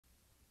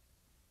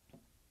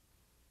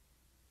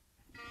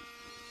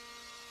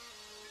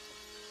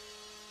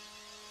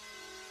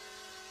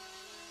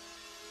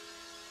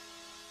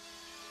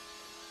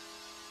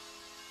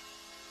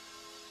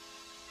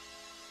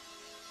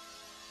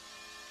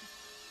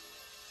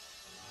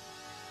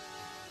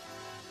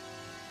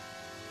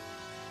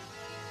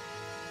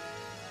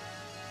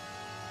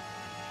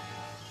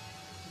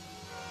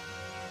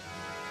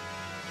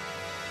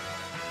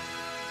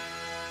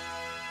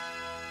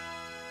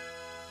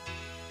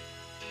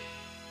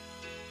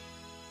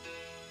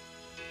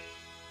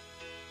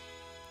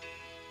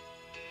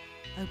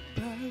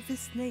Above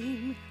his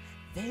name,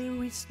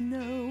 there is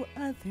no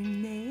other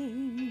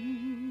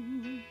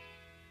name.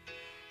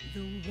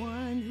 The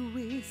one who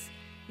is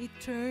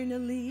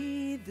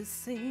eternally the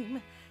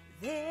same.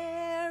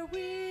 There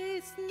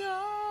is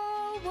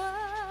no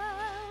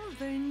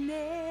other name.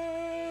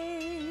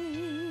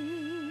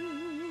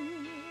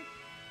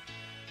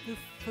 The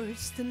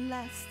first and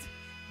last,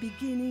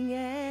 beginning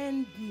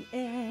and the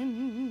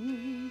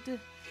end.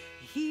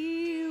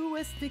 He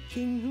was the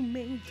king who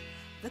made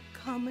the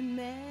common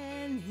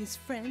man his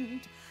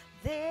friend.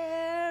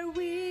 There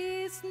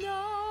is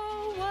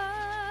no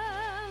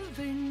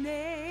other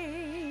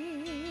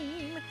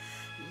name.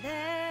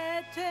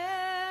 Let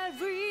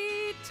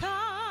every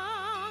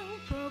tongue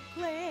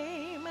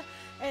proclaim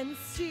and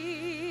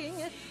sing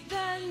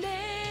the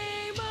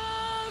name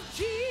of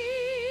Jesus.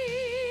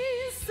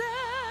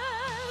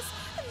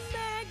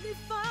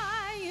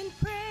 Magnify and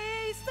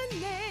praise the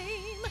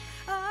name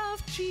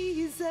of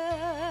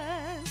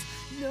Jesus.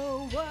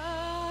 No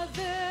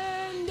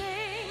other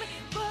name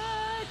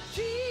but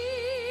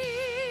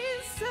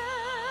Jesus.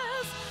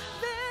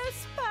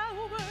 There's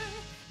power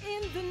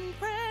in the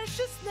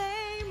precious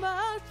name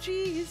of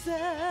Jesus.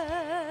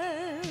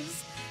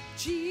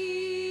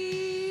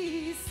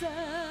 Jesus,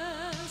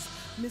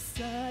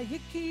 Messiah,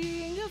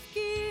 King of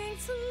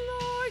kings,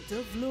 Lord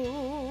of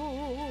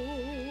lords.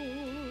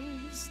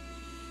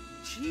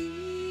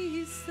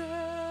 Jesus.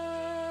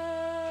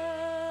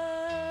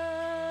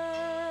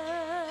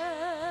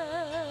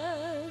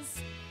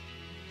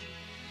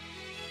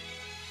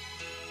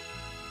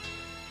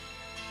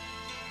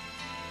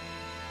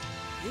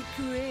 He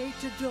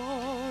created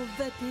all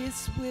that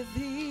is with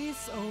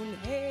his own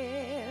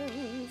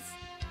hands.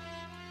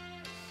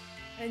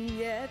 And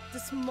yet the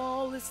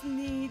smallest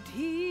need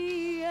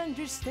he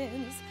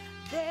understands.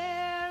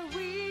 There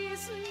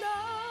is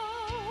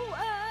no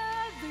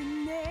other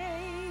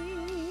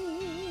name.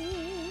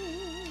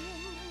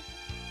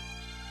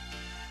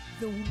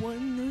 The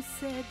one who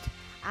said,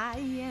 I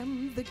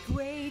am the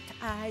great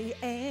I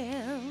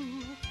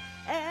am.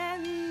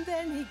 And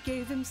then he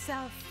gave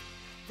himself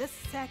the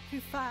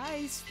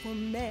sacrifice for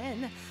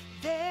men.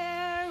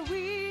 There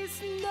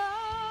is no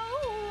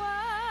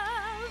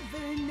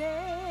other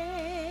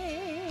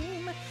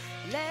name.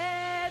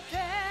 Let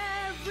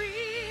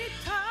every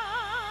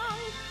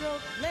tongue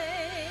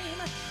proclaim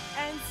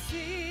and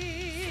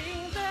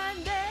sing the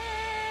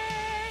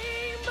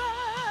name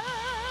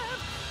of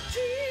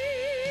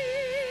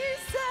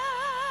Jesus.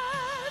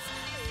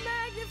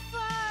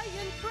 Magnify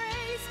and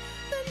praise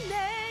the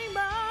name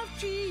of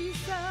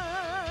Jesus.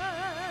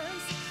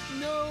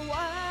 No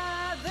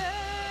other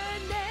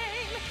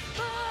name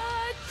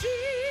but Jesus.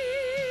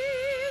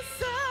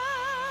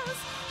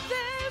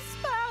 There's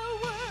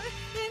power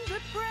in the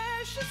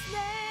precious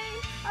name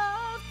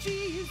of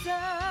Jesus.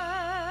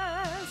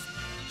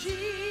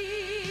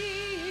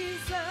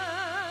 Jesus,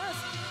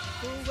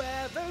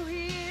 forever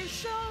he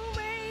shall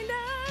reign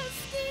as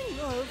King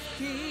of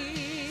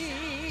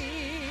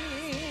kings,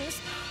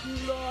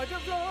 Lord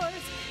of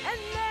lords,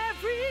 and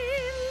every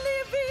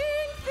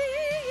living thing.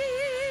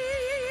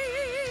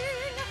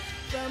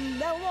 From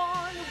now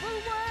on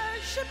we'll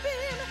worship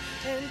him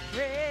and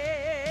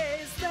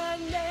praise the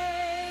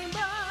name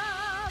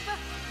of,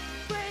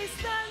 praise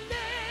the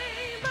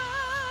name of,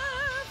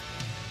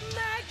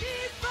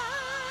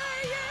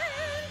 magnify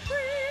and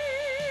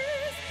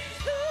praise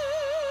the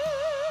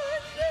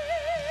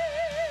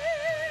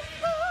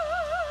name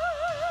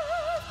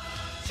of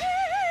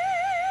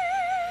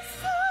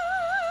Jesus.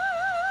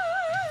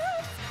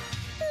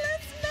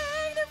 Let's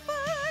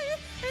magnify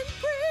and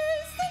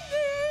praise the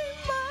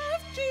name of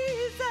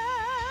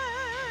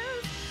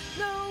Jesus.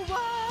 No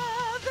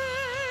other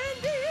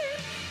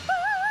name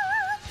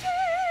but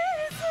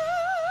Jesus.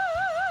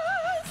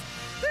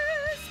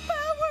 There's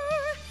power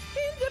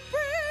in the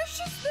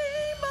precious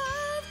name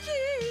of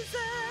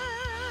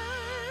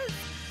Jesus.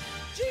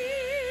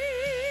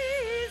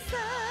 Jesus,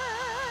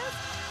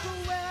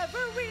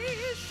 forever we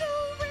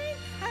shall reign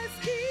as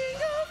King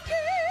of kings,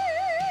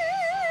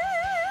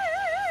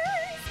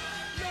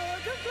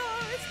 Lord of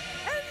lords,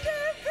 and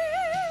every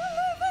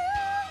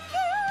living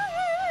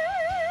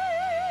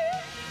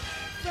thing.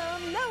 From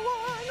now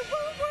on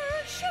we'll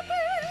worship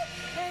him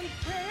and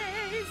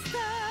praise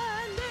the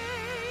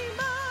name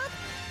of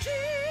Jesus.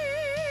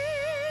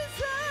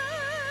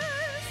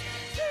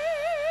 Jesus,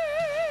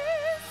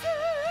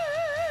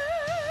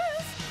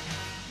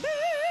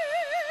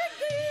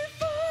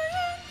 magnify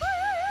and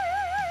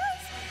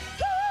praise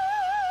the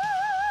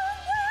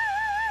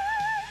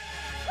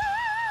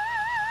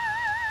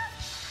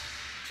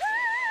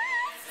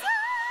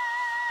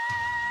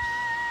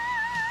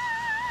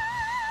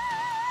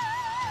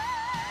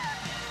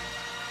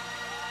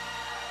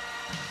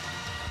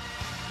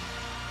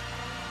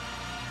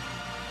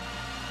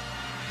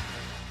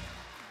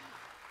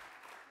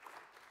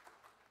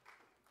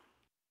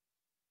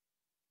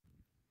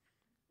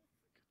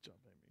Good job,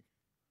 Amy.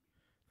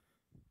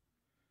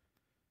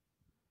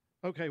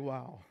 Okay,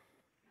 wow.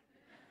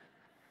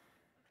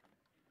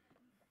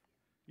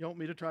 You want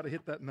me to try to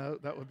hit that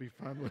note? That would be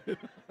fun.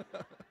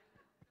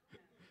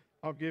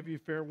 I'll give you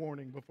fair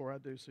warning before I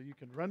do, so you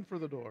can run for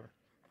the door.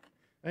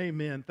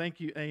 Amen. Thank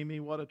you, Amy.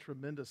 What a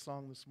tremendous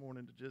song this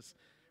morning to just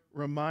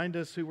remind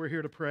us who we're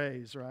here to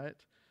praise, right?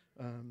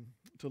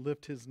 To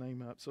lift His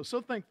name up.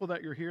 So thankful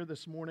that you're here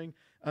this morning.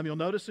 You'll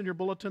notice in your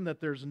bulletin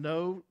that there's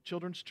no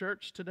children's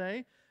church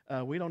today.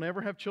 We don't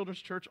ever have children's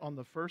church on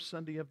the first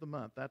Sunday of the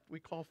month. That we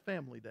call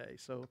Family Day.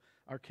 So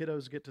our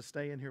kiddos get to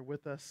stay in here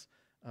with us,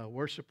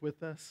 worship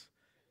with us,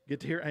 get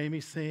to hear Amy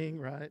sing,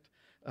 right?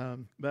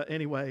 But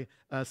anyway,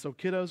 so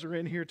kiddos are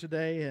in here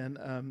today,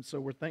 and so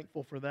we're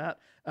thankful for that.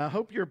 I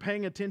hope you're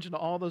paying attention to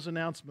all those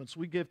announcements.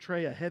 We give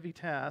Trey a heavy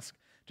task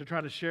to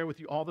try to share with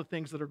you all the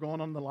things that are going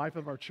on in the life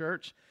of our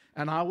church.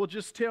 And I will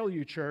just tell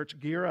you, church,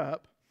 gear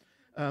up,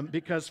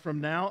 because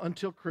from now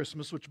until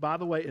Christmas, which, by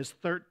the way, is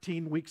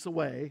 13 weeks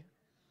away.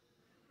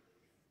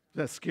 Is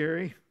that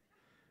scary?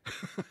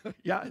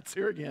 Yeah, it's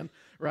here again,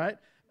 right?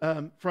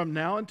 From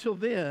now until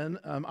then,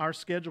 our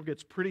schedule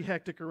gets pretty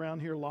hectic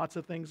around here, lots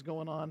of things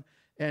going on,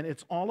 and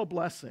it's all a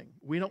blessing.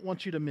 We don't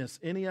want you to miss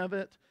any of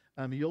it.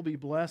 You'll be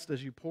blessed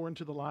as you pour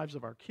into the lives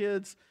of our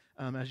kids,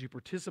 as you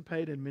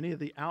participate in many of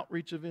the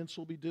outreach events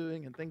we'll be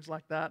doing and things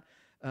like that.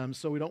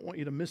 So we don't want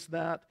you to miss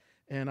that.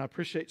 And I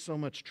appreciate so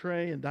much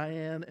Trey and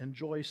Diane and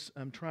Joyce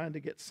trying to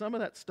get some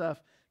of that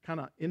stuff kind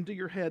of into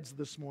your heads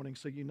this morning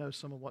so you know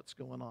some of what's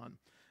going on.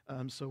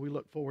 So we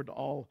look forward to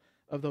all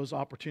of those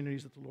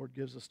opportunities that the Lord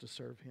gives us to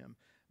serve Him.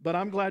 But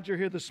I'm glad you're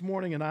here this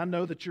morning, and I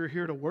know that you're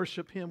here to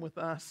worship Him with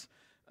us,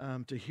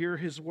 to hear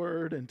His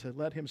word, and to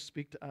let Him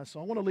speak to us.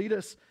 So I want to lead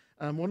us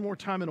one more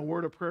time in a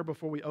word of prayer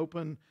before we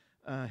open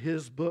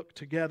His book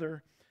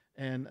together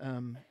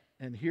and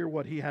hear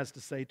what He has to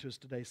say to us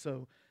today.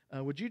 So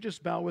would you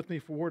just bow with me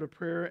for a word of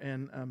prayer,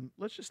 and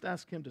let's just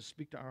ask Him to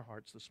speak to our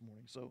hearts this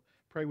morning. So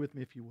pray with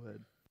me if you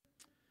would.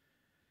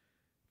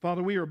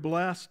 Father, we are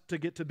blessed to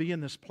get to be in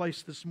this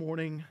place this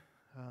morning,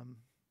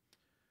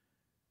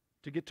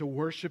 to get to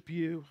worship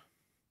You.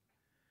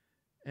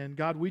 And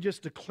God, we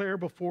just declare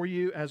before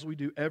You, as we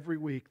do every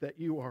week, that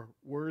You are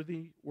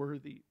worthy,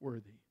 worthy,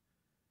 worthy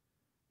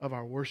of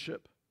our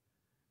worship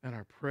and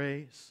our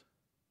praise.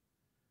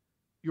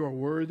 You are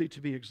worthy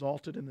to be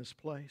exalted in this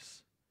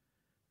place.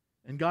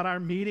 And God, our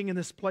meeting in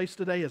this place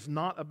today is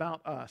not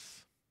about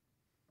us.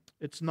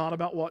 It's not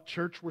about what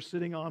church we're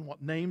sitting on,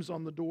 what name's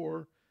on the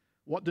door,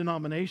 what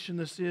denomination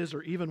this is,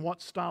 or even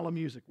what style of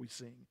music we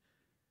sing.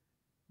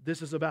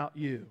 This is about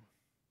You.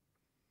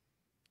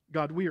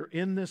 God, we are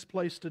in this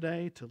place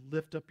today to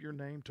lift up Your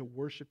name, to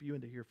worship You,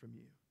 and to hear from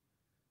You.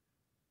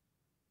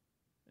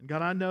 And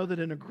God, I know that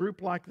in a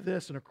group like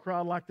this, in a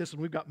crowd like this,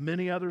 and we've got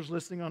many others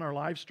listening on our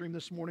live stream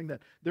this morning,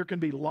 that there can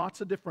be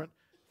lots of different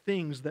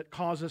things that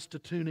cause us to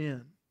tune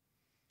in.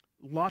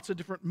 Lots of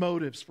different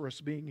motives for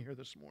us being here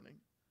this morning.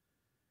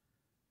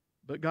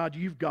 But God,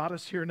 You've got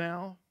us here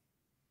now.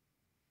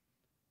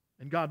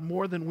 And God,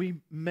 more than we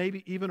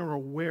maybe even are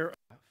aware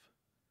of,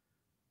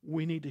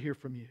 we need to hear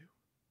from You.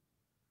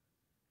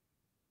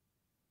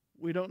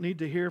 We don't need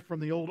to hear from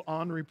the old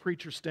ornery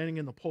preacher standing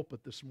in the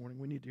pulpit this morning.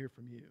 We need to hear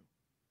from You.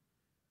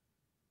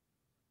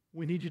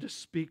 We need You to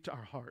speak to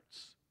our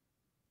hearts,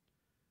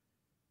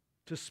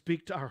 to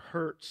speak to our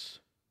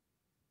hurts,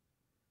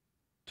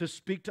 to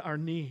speak to our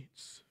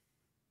needs.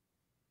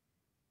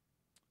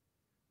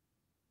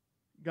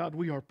 God,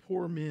 we are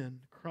poor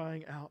men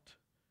crying out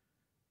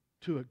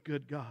to a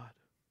good God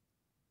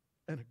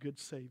and a good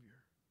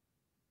Savior.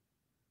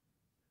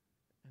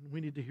 And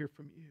we need to hear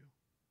from You.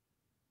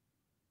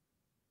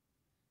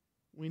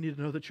 We need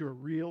to know that You are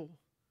real,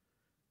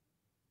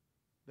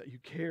 that You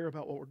care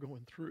about what we're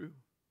going through.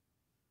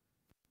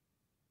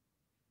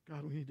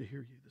 God, we need to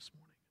hear You this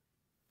morning.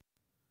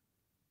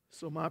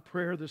 So my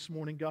prayer this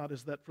morning, God,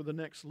 is that for the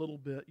next little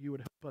bit, You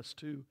would help us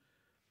to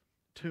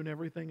tune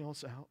everything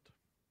else out.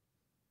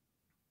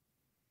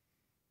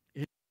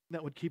 Anything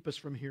that would keep us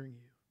from hearing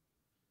You.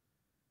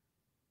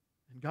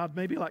 And God,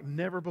 maybe like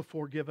never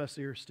before, give us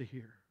ears to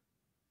hear.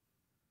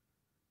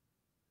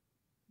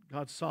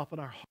 God, soften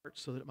our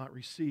hearts so that it might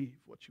receive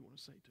what You want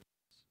to say to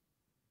us.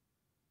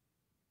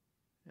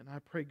 And I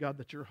pray, God,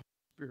 that Your Holy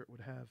Spirit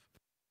would have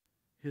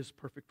His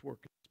perfect work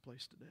in this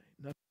place today.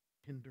 Nothing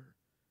hinder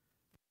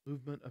the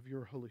movement of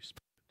Your Holy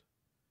Spirit.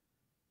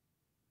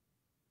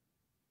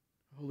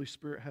 Holy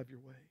Spirit, have Your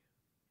way.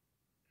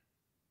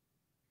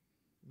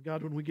 And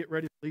God, when we get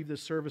ready to leave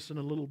this service in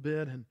a little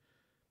bit and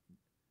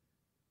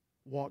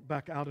walk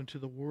back out into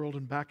the world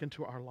and back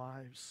into our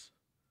lives,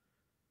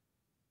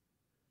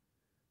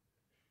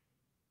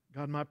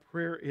 God, my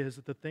prayer is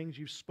that the things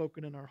You've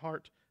spoken in our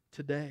heart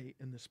today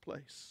in this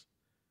place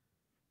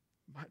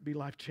might be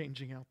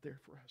life-changing out there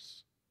for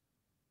us.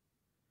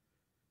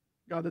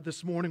 God, that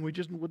this morning we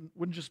just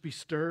wouldn't just be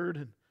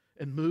stirred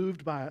and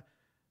moved by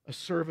a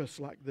service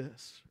like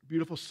this, a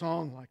beautiful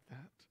song like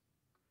that.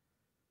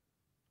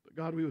 But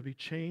God, we would be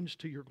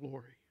changed to Your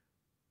glory.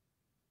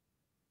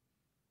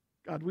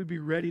 God, we'd be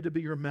ready to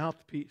be Your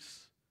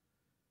mouthpiece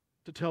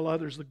to tell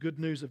others the good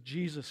news of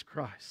Jesus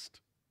Christ,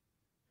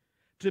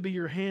 to be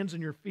Your hands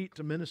and Your feet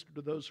to minister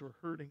to those who are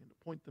hurting and to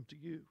point them to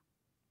You.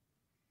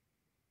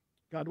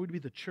 God, we'd be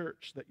the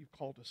church that You've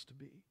called us to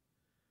be,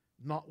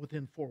 not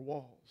within four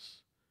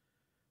walls,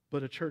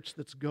 but a church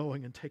that's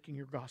going and taking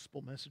your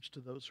gospel message to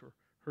those who are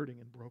hurting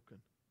and broken.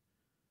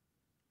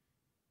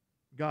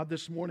 God,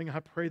 this morning I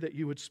pray that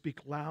you would speak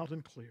loud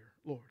and clear,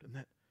 Lord, and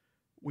that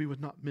we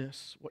would not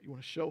miss what you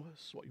want to show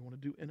us, what you want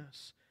to do in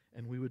us,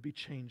 and we would be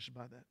changed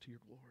by that to your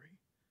glory.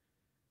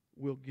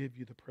 We'll give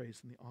you the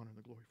praise and the honor and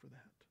the glory for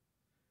that.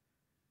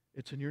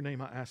 It's in your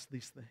name I ask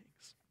these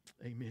things.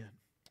 Amen.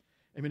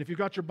 Amen. If you've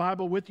got your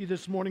Bible with you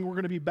this morning, we're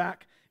going to be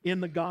back in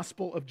the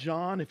Gospel of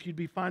John. If you'd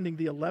be finding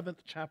the 11th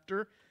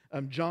chapter,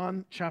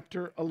 John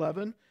chapter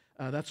 11.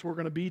 That's where we're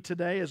going to be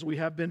today, as we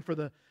have been for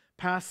the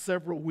past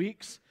several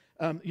weeks.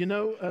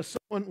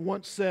 Someone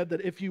once said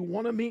that if you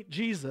want to meet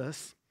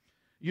Jesus,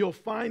 you'll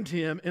find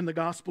him in the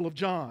Gospel of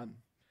John.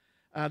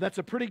 That's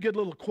a pretty good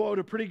little quote,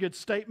 a pretty good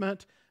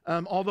statement.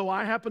 Although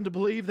I happen to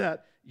believe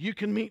that you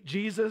can meet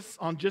Jesus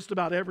on just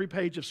about every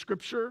page of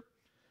Scripture,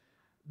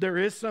 there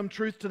is some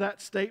truth to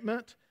that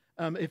statement.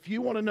 If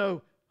you want to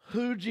know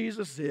who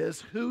Jesus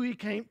is, who he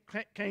came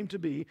to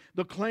be,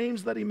 the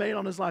claims that he made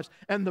on his life,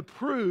 and the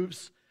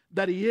proofs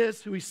that he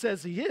is who he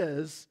says he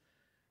is,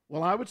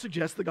 well, I would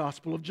suggest the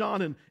Gospel of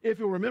John. And if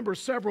you'll remember,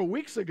 several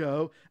weeks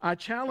ago, I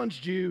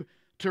challenged you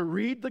to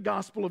read the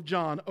Gospel of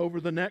John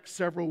over the next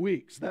several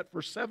weeks, that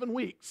for 7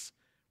 weeks,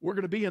 we're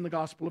going to be in the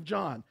Gospel of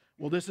John.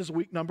 Well, this is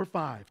week number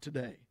 5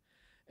 today.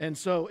 And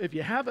so if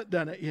you haven't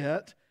done it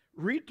yet,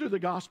 read through the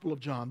Gospel of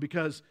John,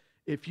 because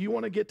if you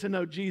want to get to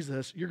know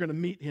Jesus, you're going to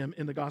meet him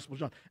in the Gospel of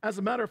John. As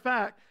a matter of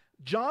fact,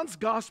 John's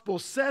Gospel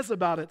says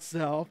about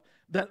itself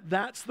that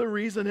that's the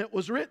reason it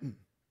was written.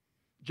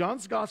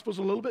 John's Gospel is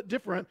a little bit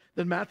different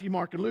than Matthew,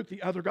 Mark, and Luke,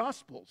 the other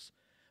Gospels.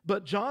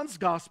 But John's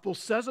Gospel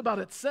says about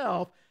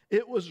itself,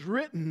 it was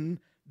written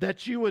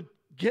that you would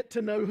get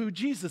to know who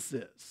Jesus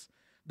is,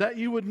 that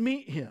you would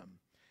meet him.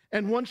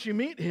 And once you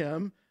meet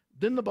him,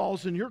 then the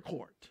ball's in your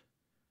court.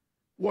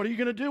 What are you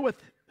going to do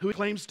with who he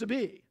claims to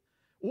be?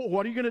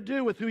 What are you going to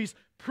do with who he's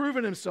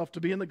proven himself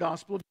to be in the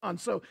Gospel of John?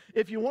 So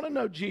if you want to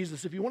know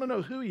Jesus, if you want to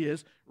know who he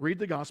is, read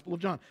the Gospel of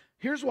John.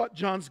 Here's what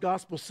John's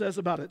Gospel says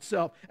about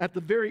itself at the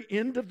very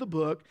end of the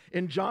book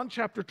in John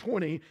chapter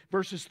 20,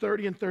 verses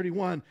 30 and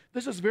 31.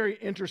 This is very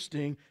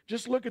interesting.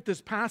 Just look at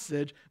this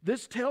passage.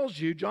 This tells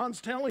you,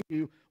 John's telling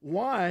you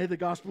why the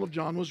Gospel of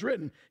John was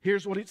written.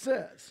 Here's what it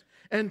says.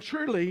 And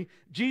truly,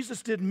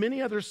 Jesus did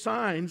many other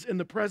signs in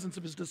the presence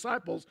of his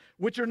disciples,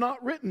 which are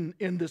not written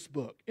in this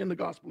book, in the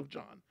Gospel of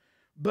John.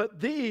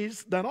 But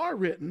these that are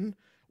written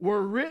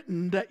were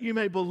written that you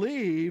may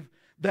believe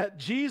that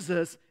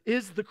Jesus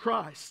is the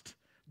Christ,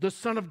 the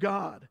Son of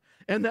God,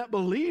 and that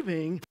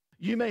believing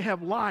you may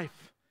have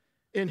life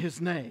in his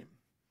name.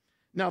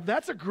 Now,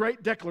 that's a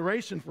great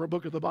declaration for a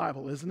book of the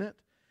Bible, isn't it?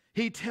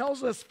 He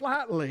tells us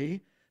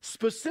flatly,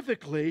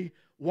 specifically,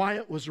 why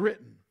it was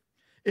written.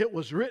 It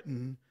was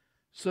written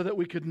so that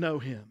we could know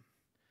him.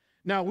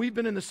 Now, we've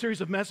been in the series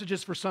of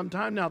messages for some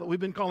time now that we've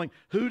been calling,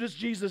 who does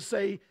Jesus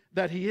say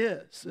that he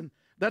is? And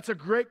that's a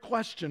great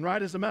question,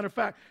 right? As a matter of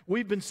fact,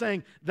 we've been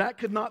saying that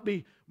could not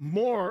be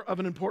more of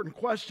an important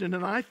question.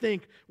 And I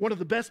think one of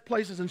the best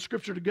places in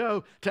Scripture to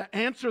go to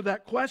answer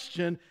that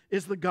question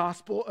is the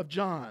Gospel of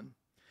John.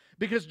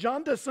 Because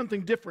John does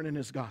something different in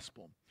his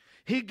Gospel.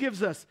 He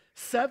gives us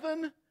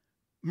 7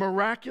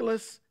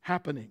 miraculous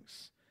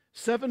happenings,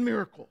 7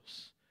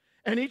 miracles.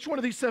 And each one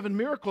of these 7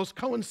 miracles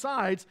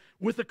coincides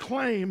with the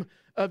claim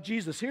of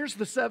Jesus. Here's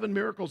the 7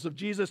 miracles of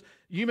Jesus.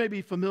 You may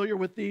be familiar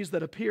with these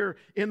that appear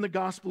in the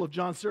Gospel of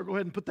John. Sarah, go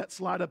ahead and put that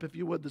slide up if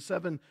you would, the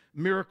 7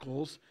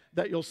 miracles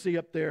that you'll see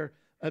up there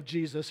of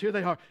Jesus. Here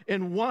they are.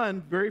 In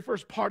one, very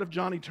first part of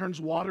John, he turns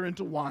water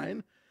into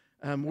wine.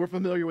 We're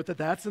familiar with it.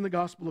 That's in the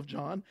Gospel of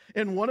John.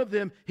 In one of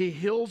them, he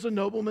heals a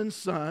nobleman's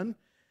son.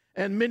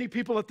 And many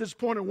people at this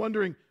point are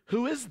wondering,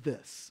 who is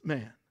this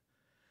man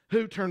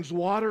who turns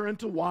water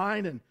into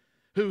wine and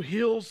who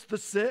heals the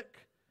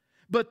sick?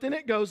 But then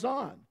it goes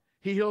on.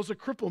 He heals a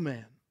crippled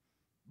man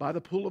by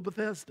the pool of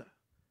Bethesda.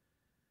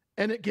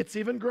 And it gets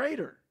even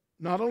greater.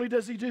 Not only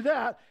does he do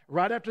that,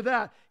 right after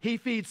that, he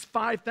feeds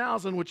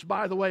 5,000, which,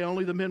 by the way,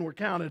 only the men were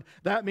counted.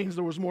 That means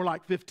there was more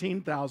like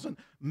 15,000,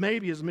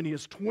 maybe as many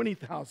as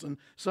 20,000,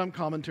 some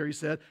commentary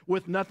said,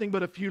 with nothing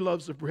but a few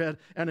loaves of bread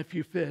and a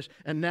few fish.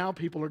 And now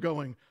people are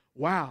going,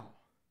 wow,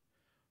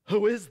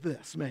 who is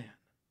this man?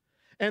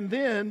 And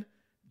then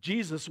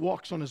Jesus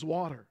walks on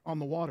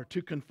the water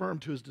to confirm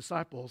to his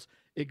disciples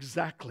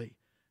exactly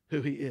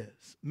who he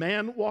is.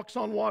 Man walks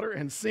on water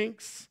and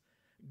sinks.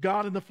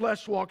 God in the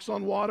flesh walks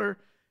on water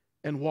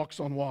and walks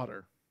on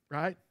water,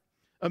 right?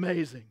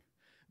 Amazing.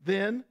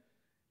 Then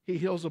he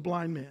heals a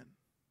blind man,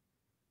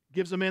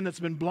 gives a man that's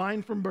been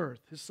blind from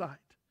birth his sight.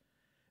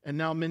 And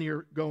now many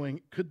are going,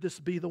 could this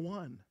be the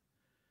one?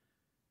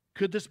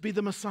 Could this be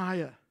the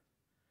Messiah?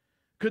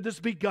 Could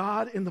this be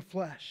God in the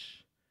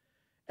flesh?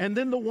 And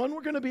then the one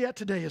we're going to be at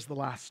today is the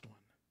last one.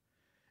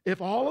 If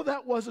all of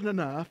that wasn't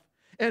enough,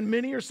 and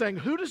many are saying,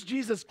 who does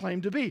Jesus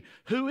claim to be?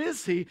 Who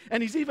is he?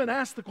 And he's even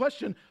asked the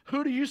question,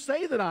 who do you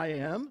say that I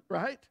am,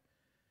 right?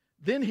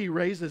 Then he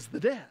raises the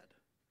dead.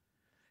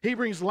 He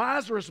brings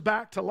Lazarus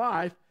back to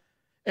life,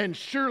 and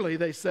surely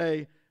they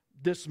say,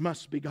 this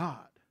must be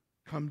God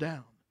come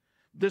down.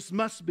 This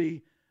must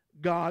be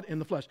God in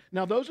the flesh.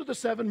 Now, those are the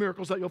 7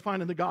 miracles that you'll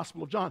find in the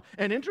Gospel of John.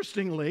 And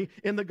interestingly,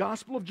 in the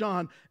Gospel of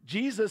John,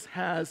 Jesus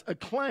has a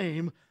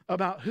claim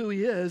about who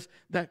he is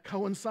that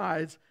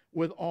coincides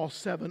with all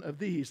 7 of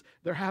these.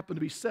 There happen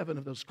to be 7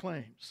 of those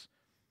claims.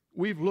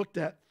 We've looked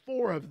at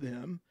 4 of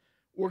them.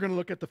 We're going to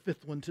look at the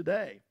 5th one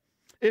today.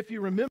 If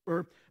you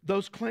remember,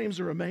 those claims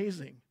are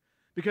amazing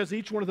because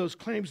each one of those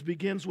claims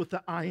begins with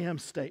the I am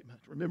statement.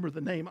 Remember,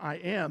 the name I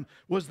am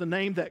was the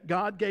name that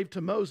God gave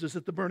to Moses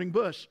at the burning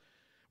bush.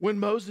 When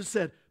Moses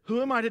said,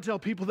 "Who am I to tell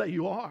people that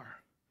you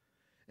are?"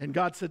 And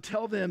God said,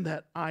 "Tell them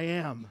that I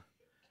am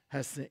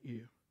has sent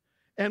you."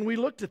 And we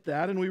looked at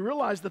that and we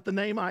realized that the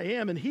name I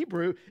am in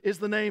Hebrew is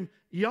the name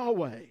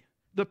Yahweh,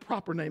 the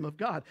proper name of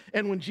God.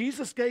 And when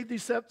Jesus gave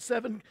these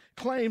 7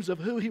 claims of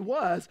who he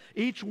was,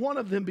 each one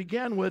of them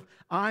began with,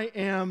 I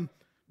am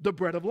the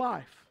bread of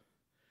life.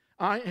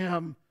 I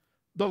am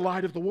the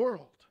light of the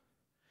world.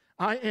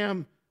 I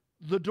am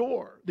the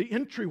door, the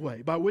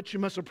entryway by which you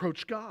must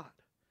approach God.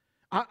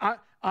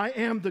 I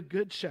am the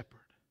good shepherd.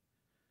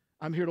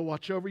 I'm here to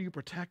watch over you,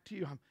 protect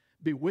you,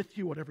 be with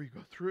you, whatever you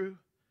go through.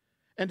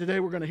 And today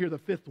we're going to hear the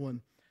 5th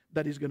one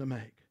that he's going to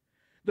make.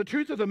 The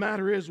truth of the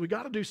matter is we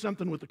got to do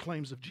something with the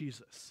claims of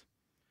Jesus.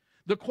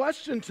 The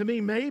question to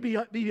me may be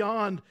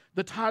beyond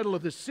the title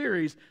of this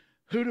series,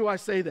 who do I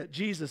say that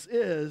Jesus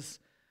is?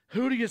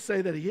 Who do you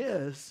say that he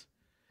is?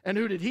 And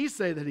who did he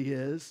say that he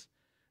is?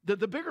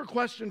 The bigger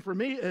question for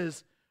me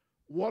is,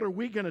 what are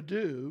we going to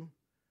do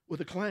with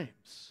the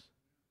claims?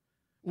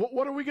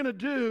 What are we going to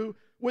do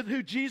with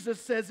who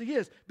Jesus says he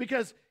is?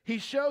 Because he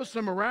shows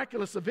some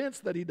miraculous events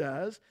that he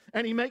does,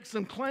 and he makes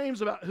some claims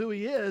about who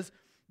he is.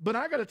 But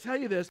I got to tell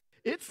you this,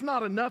 it's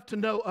not enough to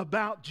know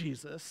about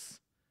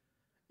Jesus.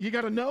 You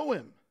got to know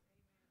him,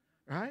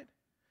 right?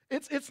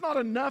 It's not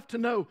enough to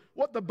know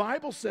what the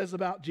Bible says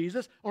about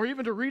Jesus or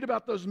even to read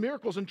about those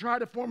miracles and try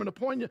to form an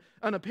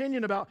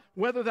opinion about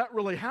whether that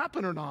really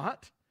happened or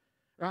not,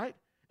 right?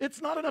 It's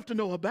not enough to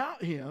know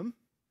about him.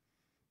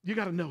 You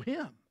got to know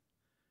him.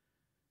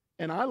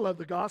 And I love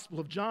the Gospel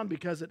of John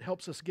because it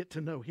helps us get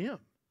to know him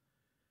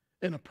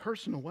in a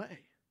personal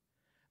way.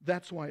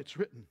 That's why it's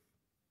written.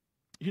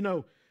 You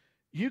know,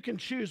 you can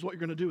choose what you're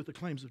going to do with the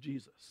claims of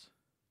Jesus.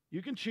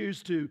 You can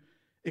choose to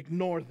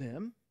ignore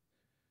them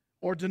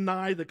or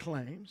deny the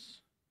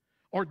claims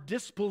or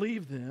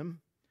disbelieve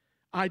them.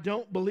 I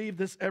don't believe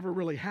this ever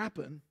really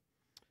happened.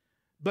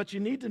 But you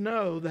need to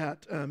know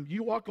that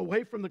you walk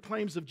away from the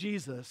claims of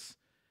Jesus,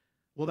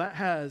 well, that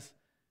has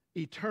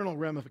eternal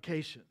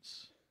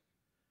ramifications.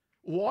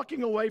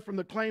 Walking away from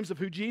the claims of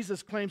who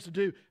Jesus claims to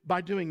do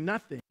by doing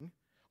nothing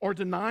or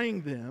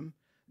denying them,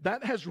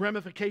 that has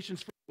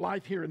ramifications for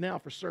life here and now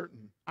for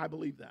certain. I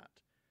believe that.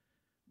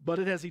 But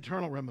it has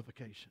eternal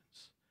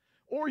ramifications.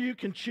 Or you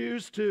can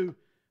choose to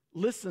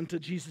listen to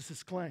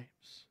Jesus'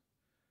 claims.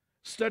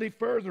 Study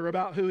further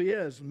about who he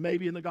is,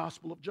 maybe in the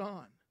Gospel of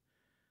John.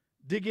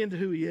 Dig into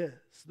who he is.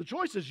 The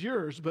choice is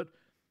yours, but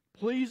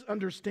please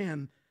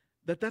understand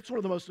that that's one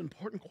of the most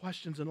important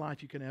questions in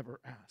life you can ever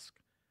ask.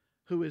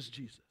 Who is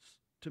Jesus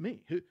to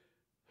me?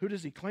 Who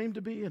does he claim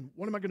to be, and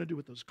what am I going to do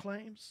with those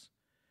claims?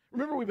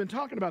 Remember, we've been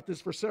talking about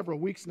this for several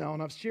weeks now,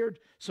 and I've shared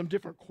some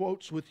different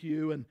quotes with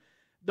you. And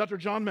Dr.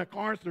 John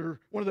MacArthur,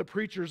 one of the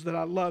preachers that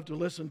I love to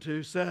listen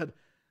to, said,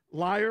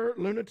 liar,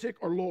 lunatic,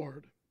 or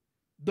Lord,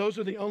 those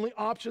are the only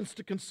options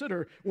to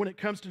consider when it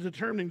comes to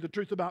determining the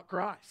truth about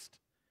Christ.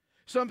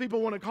 Some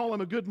people want to call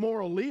him a good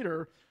moral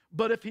leader,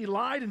 but if he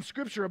lied in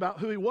Scripture about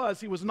who he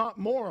was not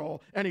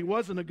moral, and he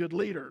wasn't a good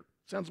leader.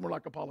 Sounds more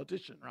like a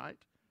politician, right?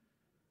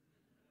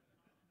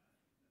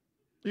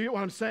 You get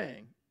what I'm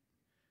saying?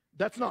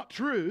 That's not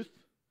truth,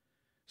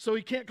 so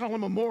he can't call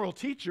him a moral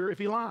teacher if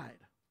he lied.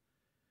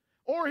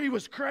 Or he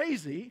was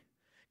crazy,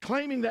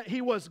 claiming that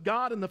he was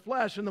God in the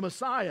flesh and the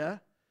Messiah.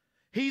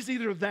 He's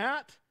either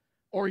that,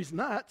 or he's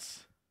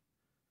nuts,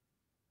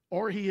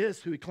 or he is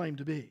who he claimed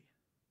to be.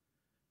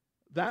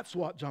 That's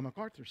what John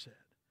MacArthur said.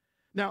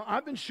 Now,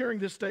 I've been sharing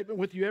this statement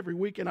with you every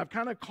week, and I've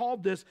kind of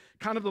called this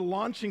kind of the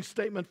launching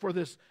statement for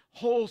this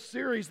whole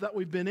series that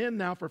we've been in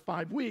now for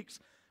 5 weeks.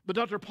 But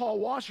Dr. Paul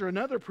Washer,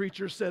 another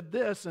preacher, said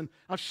this, and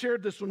I've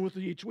shared this one with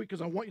you each week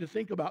because I want you to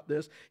think about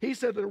this. He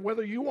said that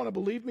whether you want to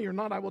believe me or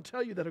not, I will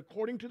tell you that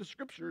according to the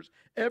Scriptures,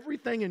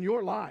 everything in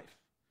your life,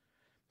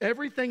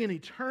 everything in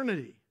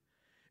eternity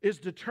is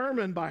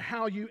determined by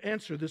how you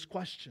answer this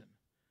question.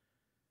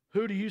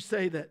 Who do you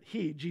say that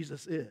he,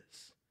 Jesus,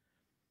 is?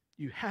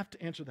 You have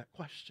to answer that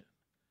question.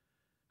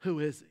 Who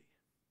is he?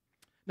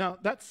 Now,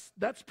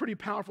 that's pretty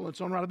powerful in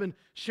its own right. I've been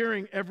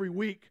sharing every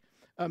week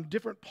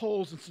different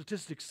polls and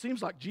statistics.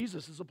 Seems like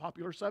Jesus is a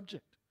popular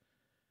subject.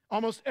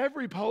 Almost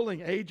every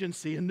polling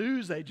agency and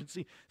news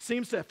agency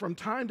seems to, from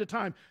time to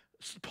time,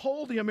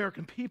 poll the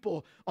American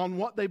people on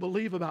what they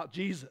believe about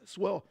Jesus.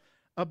 Well,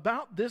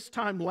 about this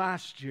time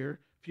last year,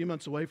 a few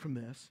months away from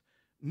this,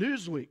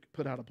 Newsweek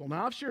put out a poll.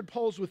 Now, I've shared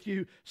polls with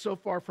you so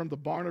far from the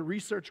Barna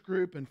Research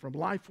Group and from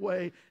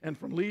Lifeway and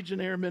from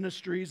Legionnaire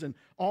Ministries and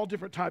all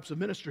different types of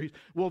ministries.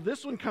 Well,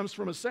 this one comes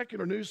from a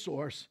secular news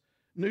source,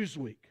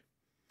 Newsweek.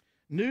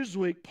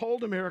 Newsweek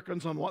polled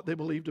Americans on what they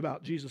believed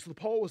about Jesus. The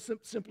poll was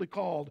simply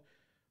called,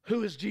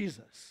 "Who is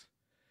Jesus?"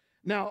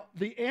 Now,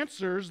 the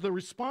answers, the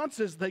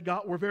responses they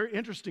got were very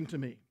interesting to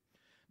me.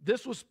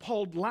 This was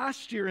polled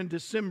last year in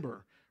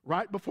December,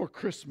 right before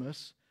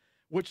Christmas,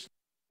 which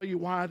tells you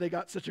why they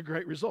got such a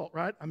great result,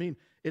 right? I mean,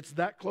 it's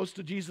that close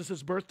to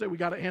Jesus' birthday, we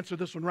got to answer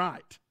this one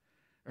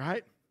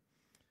right?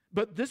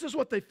 But this is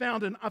what they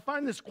found, and I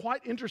find this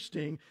quite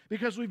interesting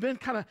because we've been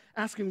kind of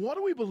asking, what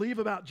do we believe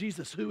about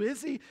Jesus? Who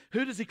is he?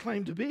 Who does he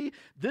claim to be?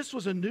 This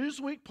was a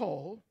Newsweek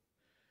poll.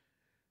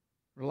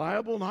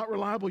 Reliable, not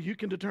reliable, you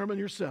can determine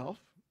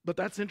yourself, but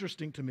that's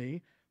interesting to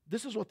me.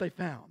 This is what they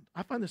found.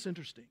 I find this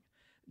interesting.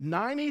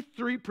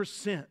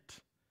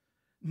 93%,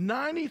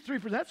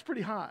 that's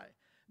pretty high.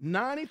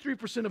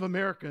 93% of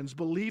Americans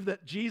believe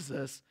that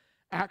Jesus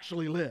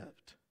actually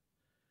lived.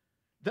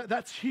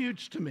 That's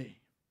huge to me.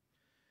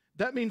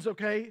 That means,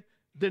 okay,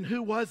 then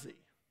who was he?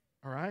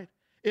 All right?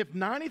 If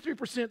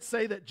 93%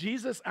 say that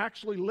Jesus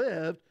actually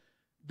lived,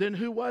 then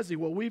who was he?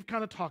 Well, we've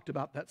kind of talked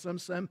about that. Some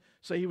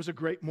say he was a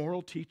great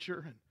moral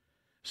teacher,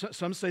 and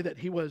some say that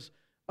he was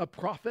a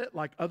prophet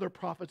like other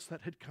prophets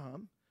that had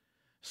come.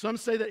 Some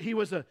say that he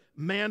was a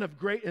man of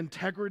great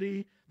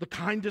integrity, the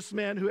kindest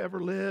man who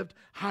ever lived,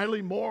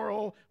 highly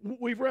moral.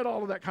 We've read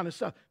all of that kind of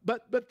stuff.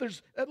 But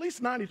there's at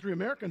least 93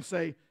 Americans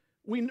say,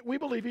 we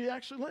believe he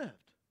actually lived.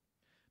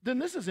 Then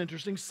this is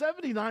interesting.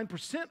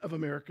 79% of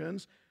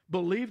Americans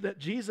believe that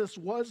Jesus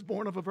was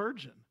born of a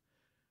virgin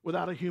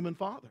without a human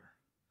father.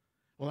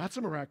 Well, that's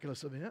a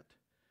miraculous event.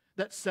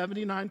 That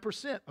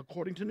 79%,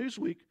 according to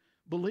Newsweek,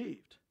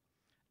 believed.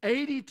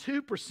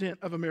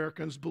 82% of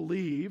Americans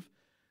believe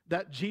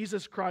that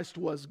Jesus Christ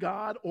was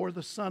God or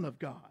the Son of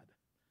God.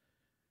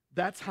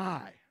 That's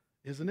high,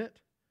 isn't it?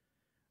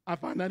 I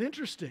find that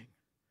interesting.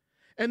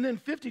 And then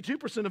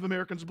 52% of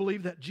Americans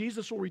believe that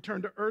Jesus will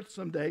return to earth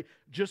someday,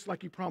 just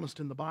like he promised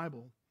in the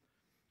Bible.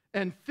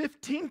 And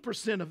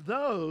 15% of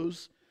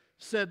those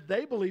said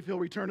they believe he'll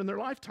return in their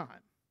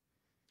lifetime.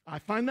 I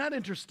find that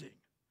interesting.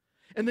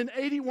 And then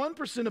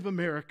 81% of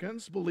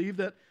Americans believe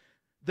that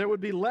there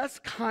would be less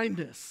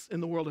kindness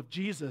in the world if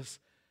Jesus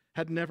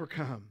had never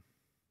come.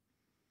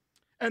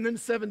 And then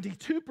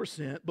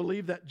 72%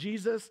 believe that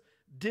Jesus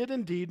did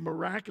indeed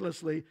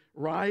miraculously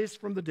rise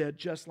from the dead,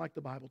 just like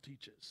the Bible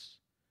teaches.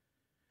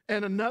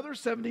 And another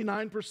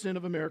 79%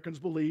 of Americans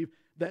believe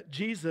that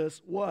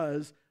Jesus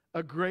was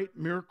a great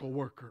miracle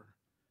worker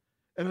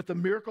and that the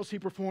miracles he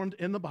performed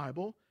in the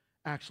Bible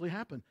actually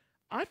happened.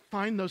 I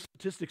find those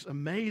statistics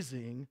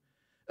amazing,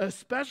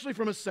 especially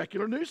from a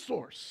secular news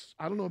source.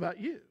 I don't know about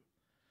you.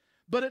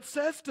 But it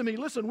says to me,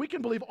 listen, we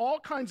can believe all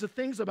kinds of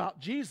things about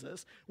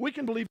Jesus. We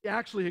can believe he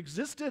actually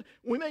existed.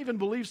 We may even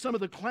believe some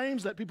of the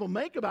claims that people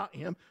make about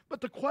him.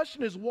 But the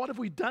question is, what have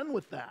we done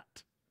with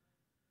that?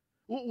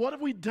 What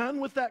have we done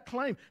with that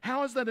claim?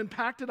 How has that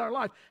impacted our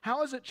life?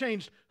 How has it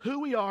changed who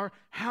we are,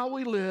 how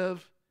we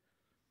live?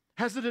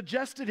 Has it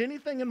adjusted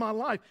anything in my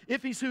life?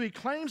 If he's who he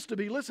claims to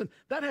be, listen,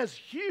 that has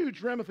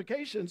huge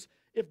ramifications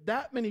if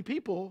that many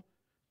people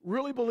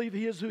really believe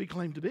he is who he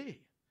claimed to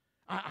be.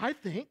 I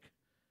think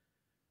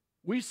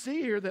we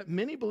see here that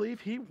many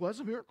believe he was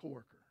a miracle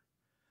worker,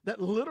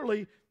 that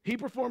literally he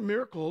performed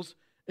miracles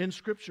in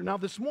Scripture. Now,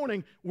 this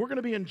morning, we're going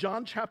to be in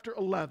John chapter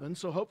 11,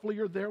 so hopefully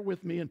you're there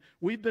with me, and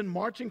we've been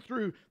marching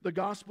through the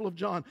Gospel of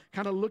John,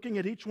 kind of looking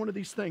at each one of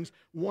these things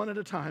one at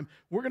a time.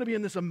 We're going to be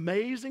in this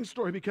amazing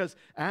story because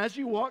as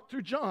you walk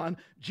through John,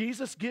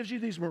 Jesus gives you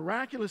these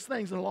miraculous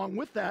things, and along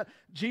with that,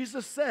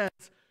 Jesus says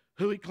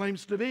who he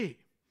claims to be.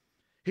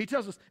 He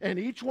tells us, and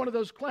each one of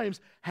those claims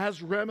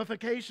has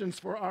ramifications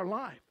for our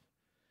life.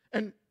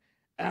 And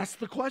ask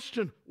the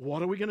question,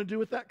 what are we going to do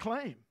with that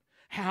claim?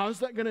 How is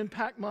that going to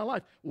impact my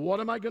life?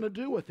 What am I going to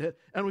do with it?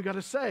 And we got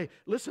to say,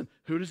 listen,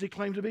 who does he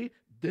claim to be?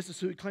 This is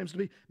who he claims to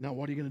be. Now,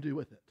 what are you going to do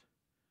with it?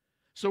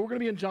 So we're going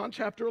to be in John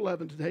chapter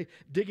 11 today,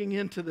 digging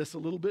into this a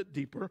little bit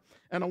deeper.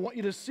 And I want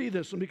you to see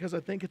this one because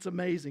I think it's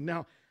amazing.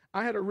 Now,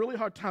 I had a really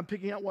hard time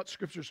picking out what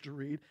scriptures to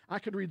read. I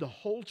could read the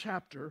whole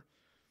chapter,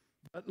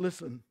 but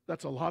listen,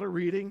 that's a lot of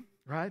reading,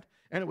 right?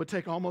 And it would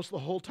take almost the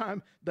whole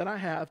time that I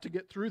have to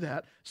get through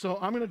that. So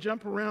I'm going to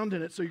jump around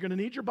in it. So you're going to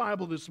need your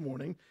Bible this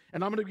morning.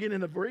 And I'm going to begin in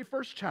the very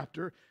first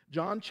chapter,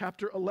 John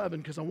chapter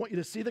 11, because I want you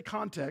to see the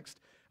context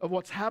of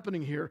what's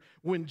happening here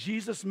when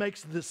Jesus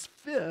makes this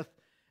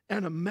fifth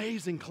and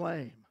amazing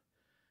claim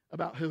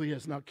about who he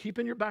is. Now, keep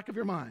in your back of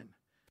your mind,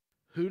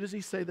 who does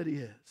he say that he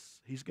is?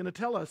 He's going to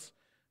tell us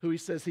who he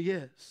says he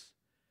is.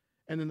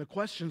 And then the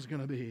question's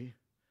going to be,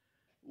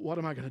 what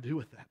am I going to do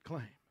with that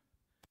claim?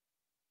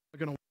 Am I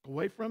going to walk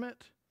away from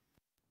it?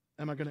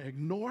 Am I going to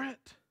ignore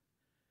it?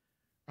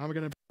 Am I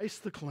going to embrace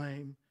the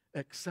claim,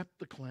 accept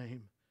the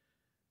claim,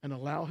 and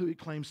allow who he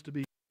claims to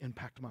be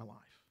impact my life?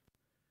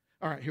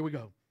 All right, here we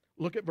go.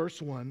 Look at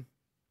verse 1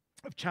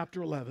 of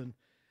chapter 11,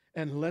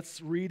 and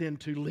let's lean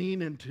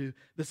into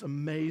this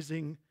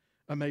amazing,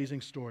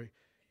 amazing story.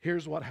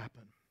 Here's what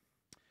happened.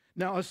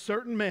 Now, a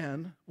certain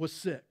man was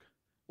sick,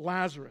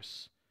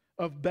 Lazarus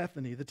of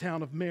Bethany, the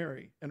town of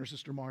Mary and her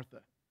sister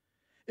Martha.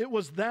 It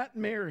was that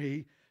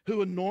Mary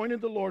who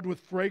anointed the Lord with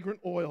fragrant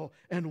oil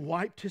and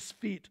wiped his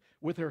feet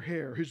with her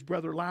hair, whose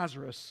brother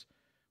Lazarus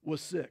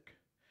was sick.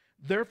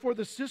 Therefore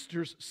the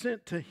sisters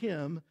sent to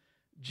him,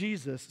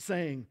 Jesus,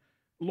 saying,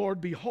 Lord,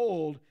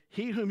 behold,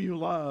 he whom you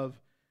love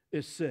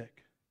is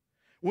sick.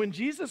 When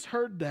Jesus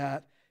heard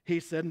that, he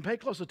said, and pay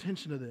close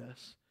attention to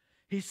this,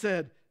 he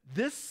said,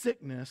 this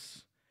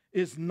sickness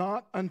is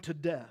not unto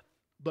death,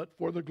 but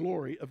for the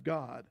glory of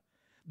God,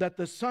 that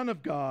the Son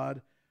of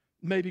God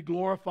may be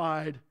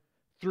glorified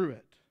through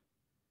it.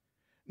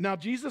 Now,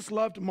 Jesus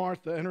loved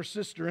Martha and her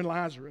sister and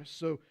Lazarus,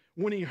 so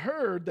when he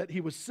heard that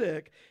he was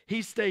sick,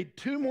 he stayed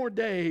 2 more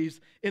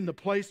days in the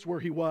place where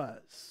he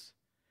was.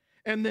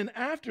 And then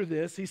after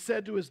this, he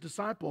said to his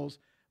disciples,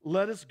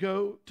 let us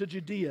go to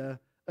Judea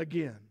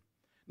again.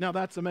 Now,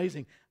 that's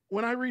amazing.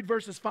 When I read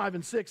verses 5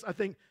 and 6, I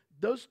think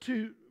those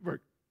 2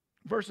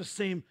 verses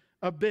seem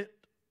a bit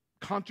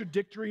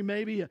contradictory,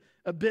 maybe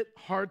a bit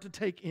hard to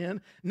take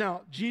in.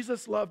 Now,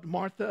 Jesus loved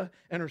Martha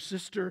and her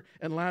sister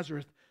and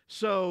Lazarus,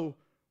 so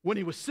when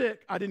he was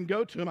sick, I didn't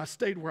go to him. I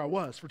stayed where I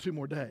was for 2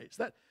 more days.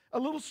 That a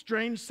little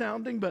strange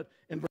sounding, but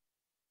in verse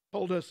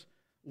told us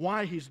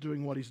why he's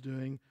doing what he's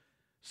doing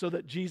so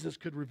that Jesus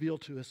could reveal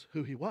to us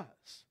who he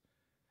was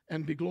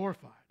and be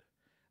glorified.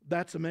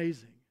 That's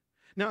amazing.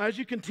 Now, as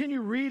you continue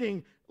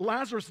reading,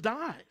 Lazarus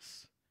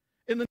dies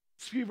in the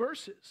next few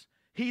verses.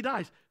 He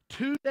dies.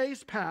 2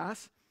 days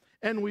pass,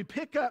 and we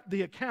pick up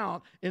the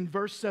account in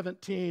verse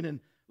 17, and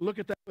look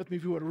at that with me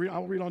if you would.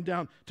 I'll read on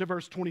down to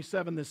verse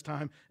 27 this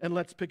time, and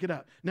let's pick it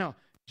up. Now,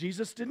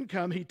 Jesus didn't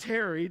come. He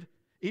tarried,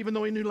 even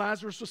though he knew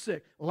Lazarus was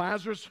sick.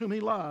 Lazarus, whom he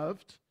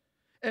loved.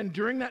 And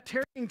during that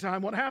tarrying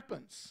time, what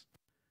happens?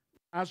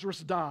 Lazarus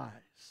dies.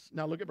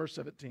 Now, look at verse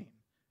 17.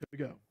 Here we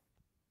go.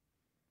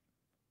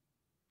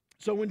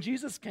 So when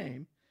Jesus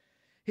came,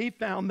 he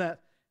found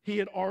that he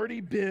had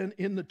already been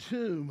in the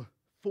tomb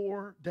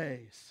 4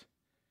 days.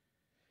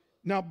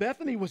 Now,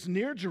 Bethany was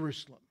near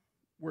Jerusalem,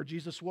 where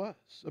Jesus was,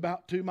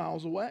 about 2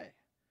 miles away.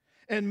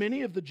 And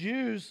many of the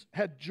Jews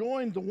had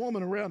joined the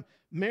woman around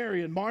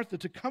Mary and Martha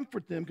to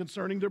comfort them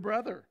concerning their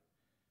brother.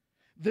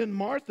 Then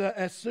Martha,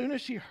 as soon as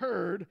she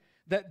heard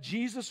that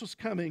Jesus was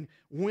coming,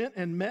 went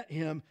and met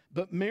him,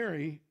 but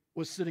Mary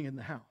was sitting in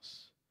the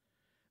house.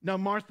 Now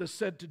Martha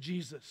said to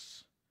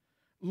Jesus,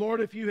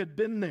 Lord, if you had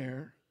been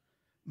there,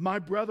 my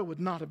brother would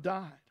not have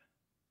died.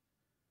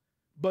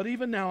 But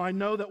even now I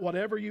know that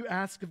whatever you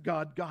ask of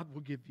God, God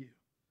will give you.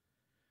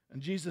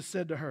 And Jesus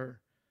said to her,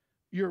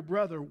 your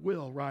brother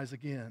will rise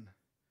again.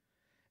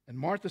 And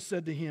Martha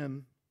said to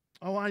him,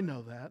 oh, I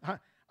know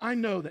that. I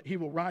know that he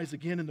will rise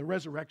again in the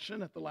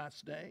resurrection at the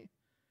last day.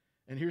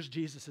 And here's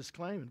Jesus'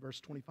 claim in verse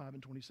 25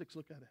 and 26.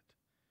 Look at it.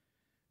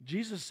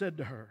 Jesus said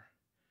to her,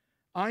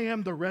 I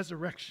am the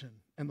resurrection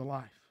and the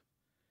life.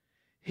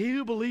 He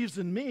who believes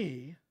in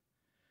me,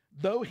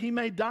 though he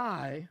may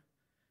die,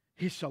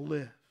 he shall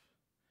live.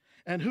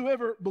 And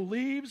whoever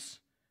lives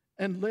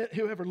and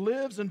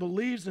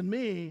believes in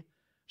me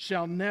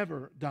shall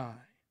never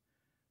die.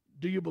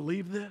 Do you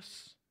believe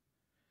this?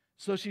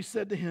 So she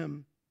said to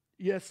him,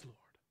 yes, Lord.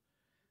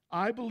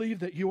 I believe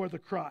that you are the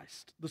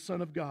Christ, the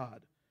Son of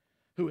God,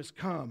 who has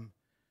come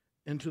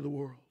into the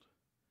world.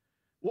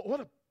 What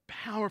a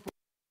powerful,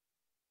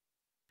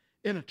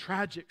 in a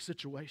tragic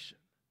situation.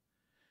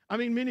 I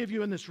mean, many of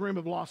you in this room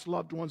have lost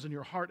loved ones and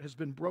your heart has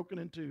been broken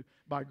into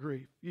by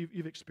grief.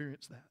 You've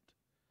experienced that.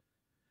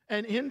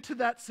 And into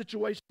that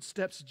situation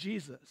steps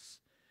Jesus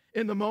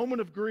in the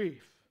moment of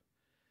grief.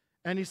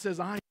 And he says,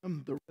 I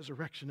am the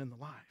resurrection and the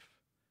life.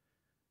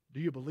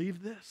 Do you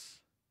believe this?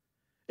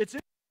 It's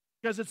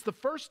because it's the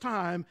first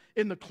time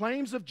in the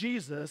claims of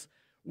Jesus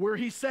where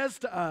he says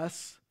to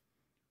us,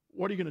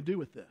 what are you going to do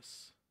with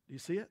this? Do you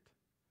see it?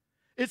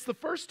 It's the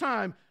first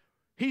time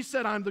he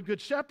said, I'm the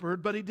good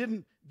shepherd, but he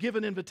didn't give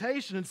an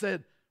invitation and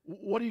said,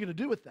 what are you going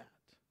to do with that?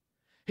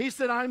 He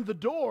said, I'm the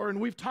door, and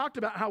we've talked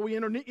about how we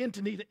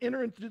need to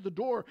enter into the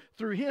door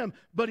through him,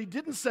 but he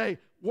didn't say,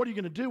 what are you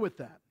going to do with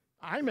that?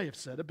 I may have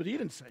said it, but he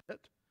didn't say it.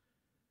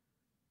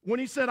 When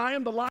he said, I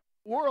am the light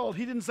of the world,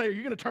 he didn't say, are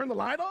you going to turn the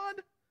light on?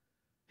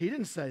 He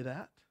didn't say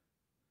that.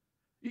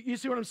 You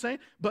see what I'm saying?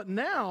 But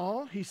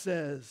now he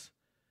says,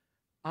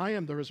 I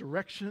am the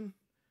resurrection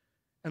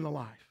and the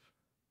life.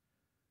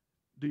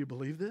 Do you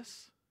believe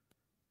this?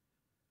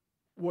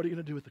 What are you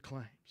going to do with the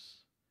claims?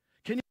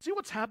 Can you see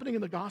what's happening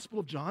in the Gospel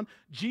of John?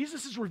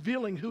 Jesus is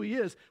revealing who he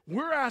is.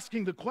 We're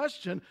asking the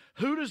question,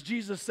 who does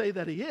Jesus say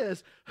that he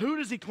is? Who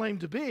does he claim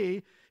to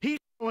be? He's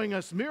showing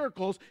us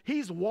miracles.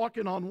 He's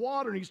walking on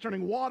water, and he's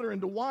turning water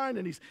into wine,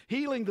 and he's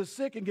healing the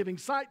sick and giving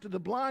sight to the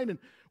blind, and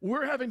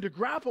we're having to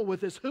grapple with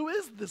this. Who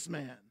is this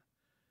man?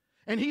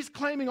 And he's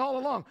claiming all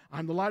along,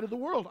 I'm the light of the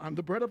world. I'm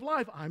the bread of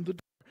life. I'm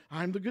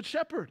the good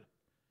shepherd.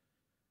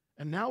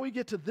 And now we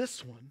get to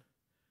this one,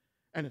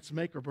 and it's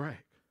make or break.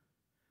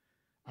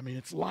 I mean,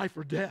 it's life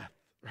or death,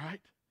 right?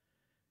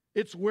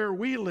 It's where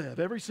we live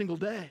every single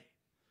day.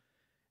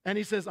 And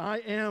he says, I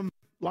am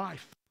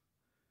life,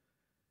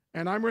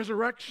 and I'm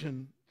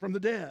resurrection from the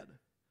dead.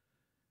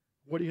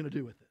 What are you going to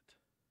do with it?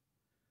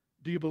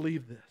 Do you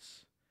believe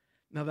this?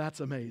 Now that's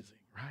amazing,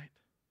 right?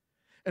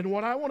 And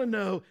what I want to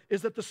know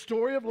is that the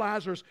story of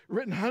Lazarus,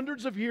 written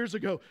hundreds of years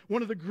ago,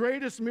 one of the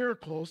greatest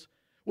miracles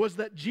was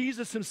that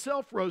Jesus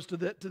himself rose to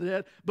the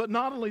dead. But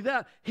not only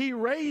that, he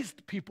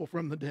raised people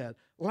from the dead.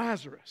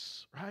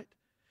 Lazarus, right?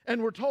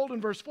 And we're told in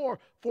verse 4,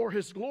 for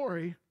his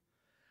glory.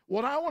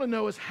 What I want to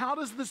know is, how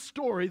does this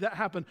story that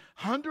happened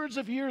hundreds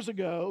of years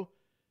ago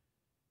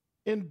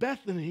in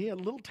Bethany, a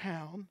little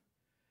town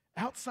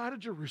outside of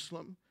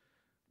Jerusalem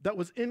that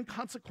was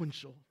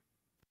inconsequential,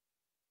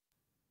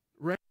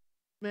 raised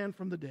a man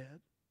from the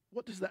dead,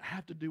 what does that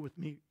have to do with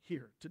me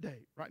here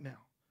today, right now?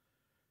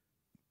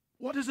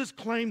 What does this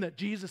claim that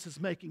Jesus is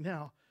making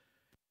now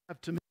have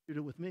to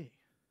do with me?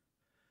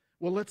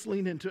 Well, let's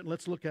lean into it and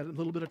let's look at it in a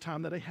little bit of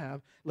time that I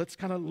have. Let's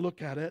kind of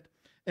look at it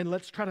and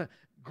let's try to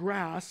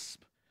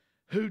grasp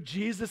who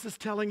Jesus is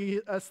telling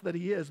us that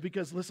he is.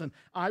 Because listen,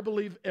 I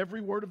believe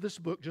every word of this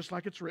book just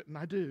like it's written.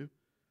 I do.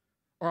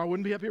 Or I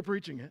wouldn't be up here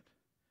preaching it.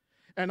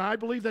 And I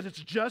believe that it's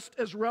just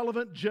as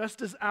relevant,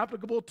 just as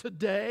applicable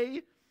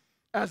today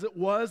as it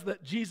was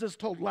that Jesus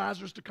told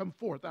Lazarus to come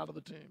forth out of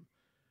the tomb.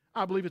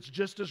 I believe it's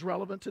just as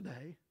relevant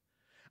today.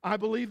 I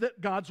believe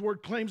that God's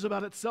word claims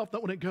about itself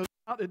that when it goes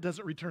out, it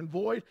doesn't return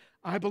void.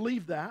 I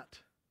believe that,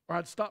 or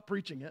I'd stop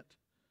preaching it.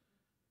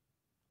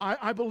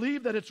 I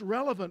believe that it's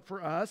relevant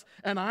for us,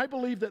 and I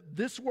believe that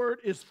this word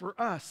is for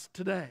us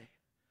today.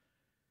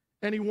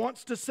 And he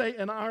wants to say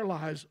in our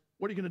lives,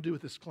 what are you going to do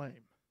with this claim?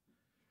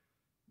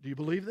 Do you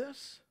believe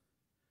this?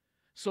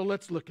 So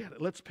let's look at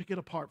it. Let's pick it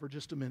apart for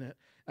just a minute,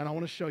 and I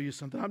want to show you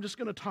something. I'm just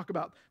going to talk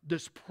about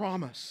this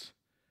promise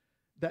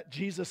that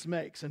Jesus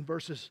makes in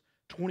verses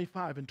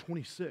 25 and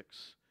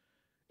 26.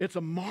 It's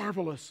a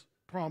marvelous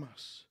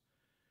promise.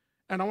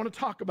 And I want to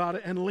talk about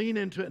it and lean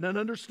into it and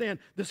understand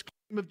this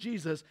claim of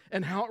Jesus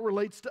and how it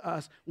relates to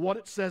us, what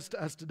it says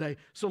to us today.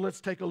 So let's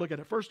take a look at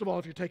it. First of all,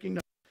 if you're taking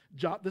notes,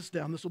 jot this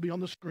down. This will be on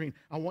the screen.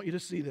 I want you to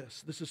see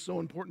this. This is so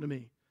important to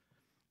me.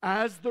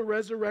 As the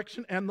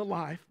resurrection and the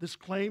life, this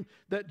claim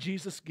that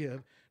Jesus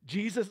gives,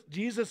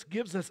 Jesus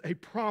gives us a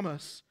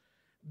promise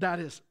that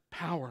is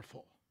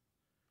powerful.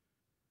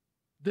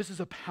 This is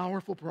a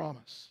powerful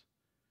promise.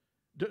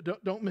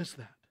 Don't miss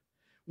that.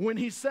 When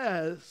he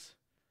says,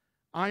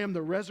 I am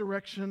the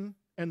resurrection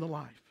and the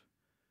life.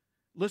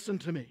 Listen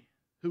to me,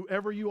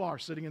 whoever you are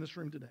sitting in this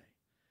room today.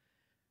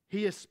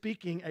 He is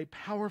speaking a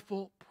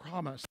powerful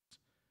promise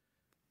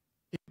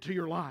into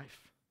your life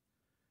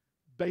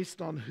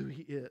based on who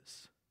he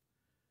is.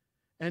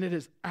 And it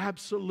is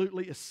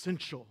absolutely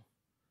essential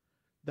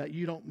that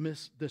you don't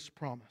miss this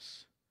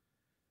promise.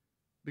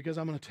 Because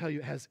I'm going to tell you,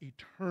 it has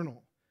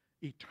eternal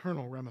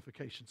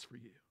ramifications for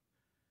you.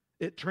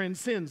 It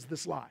transcends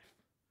this life.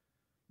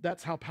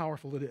 That's how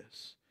powerful it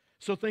is.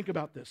 So think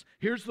about this.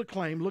 Here's the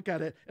claim. Look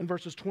at it in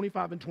verses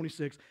 25 and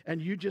 26,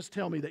 and you just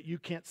tell me that you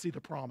can't see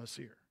the promise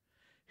here.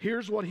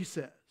 Here's what he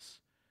says.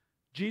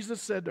 Jesus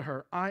said to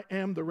her, I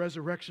am the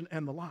resurrection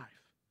and the life.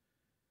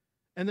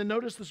 And then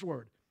notice this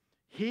word.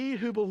 He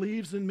who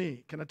believes in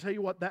me. Can I tell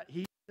you what that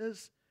he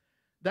is?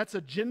 That's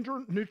a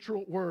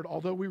gender-neutral word.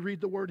 Although we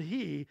read the word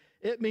he,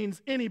 it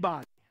means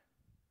anybody.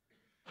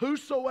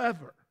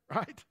 Whosoever,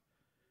 right?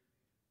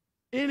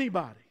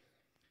 Anybody.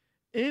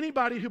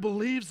 Anybody who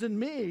believes in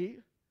me,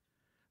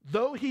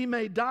 though he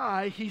may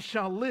die, he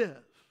shall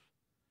live.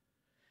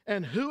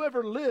 And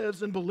whoever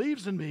lives and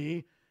believes in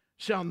me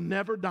shall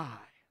never die.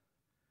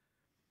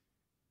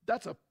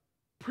 That's a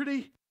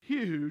pretty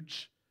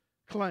huge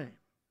claim.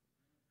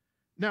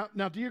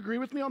 Now, do you agree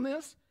with me on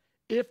this?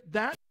 If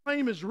that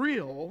claim is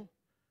real,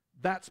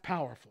 that's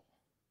powerful.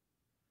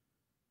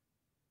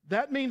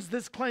 That means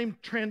this claim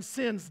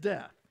transcends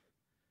death.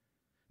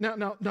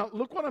 Now,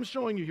 look what I'm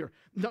showing you here.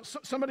 Now,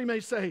 somebody may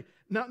say,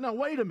 now,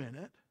 wait a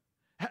minute.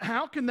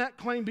 How can that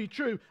claim be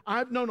true?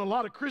 I've known a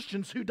lot of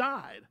Christians who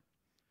died.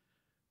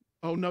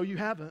 Oh, no, you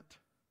haven't.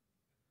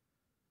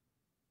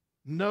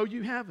 No,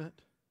 you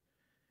haven't.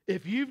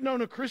 If you've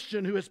known a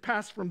Christian who has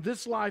passed from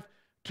this life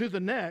to the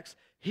next,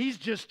 he's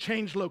just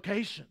changed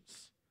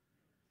locations.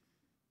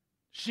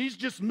 She's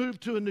just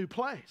moved to a new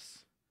place.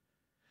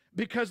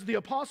 Because the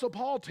Apostle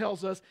Paul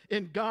tells us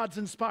in God's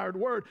inspired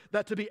word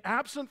that to be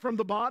absent from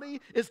the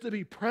body is to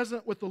be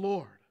present with the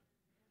Lord.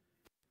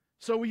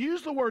 So we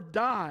use the word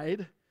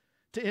died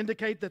to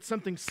indicate that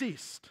something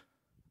ceased,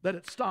 that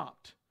it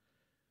stopped.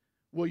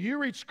 Well, you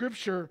read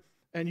Scripture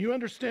and you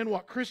understand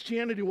what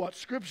Christianity, what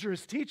Scripture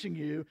is teaching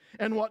you,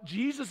 and what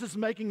Jesus is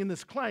making in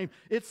this claim.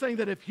 It's saying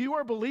that if you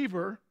are a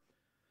believer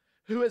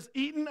who has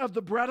eaten of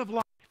the bread of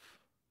life,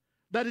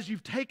 that is,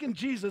 you've taken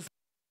Jesus'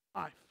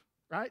 life,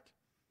 right?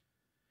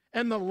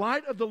 And the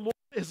light of the Lord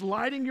is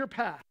lighting your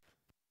path.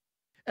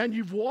 And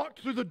you've walked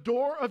through the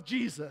door of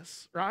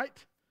Jesus,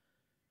 right?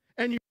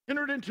 And you've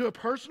entered into a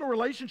personal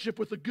relationship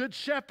with the Good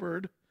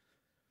Shepherd,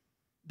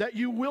 that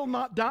you will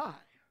not die.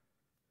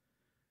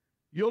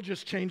 You'll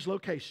just change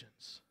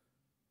locations.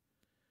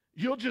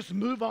 You'll just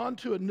move on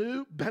to a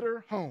new,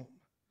 better home.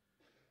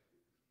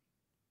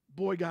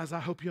 Boy, guys, I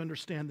hope you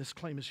understand this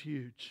claim is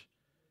huge.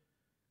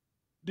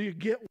 Do you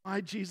get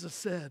why Jesus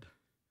said,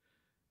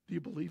 do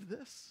you believe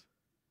this?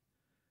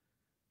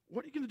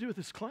 What are you going to do with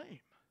this claim?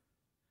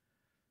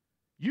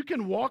 you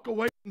can walk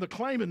away from the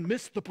claim and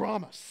miss the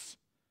promise.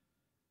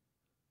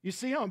 You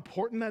see how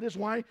important that is?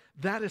 Why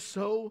that is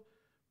so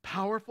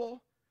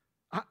powerful?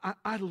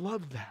 I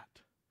love that.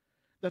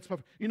 That's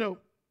powerful. You know,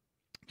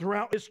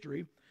 throughout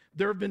history,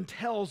 there have been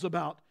tales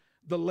about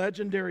the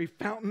legendary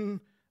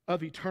fountain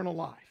of eternal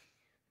life.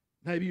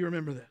 Maybe you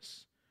remember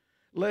this.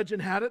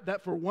 Legend had it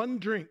that for one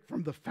drink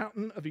from the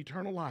fountain of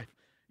eternal life,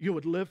 you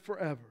would live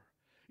forever.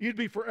 You'd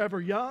be forever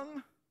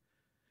young.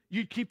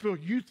 You'd keep a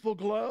youthful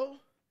glow.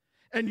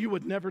 And you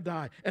would never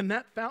die. And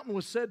that fountain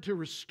was said to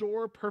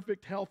restore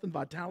perfect health and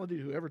vitality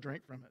to whoever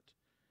drank from it.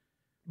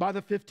 By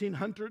the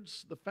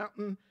 1500s, the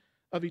fountain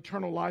of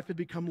eternal life had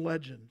become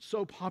legend.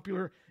 So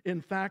popular, in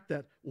fact,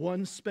 that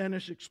one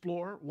Spanish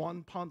explorer,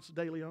 Juan Ponce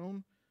de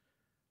Leon,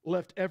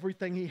 left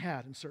everything he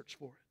had and searched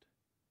for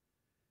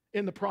it.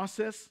 In the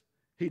process,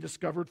 he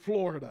discovered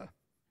Florida.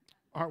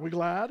 Aren't we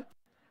glad?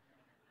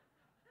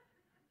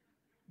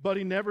 But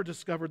he never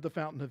discovered the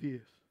fountain of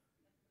youth.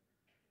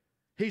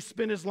 He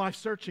spent his life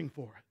searching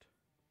for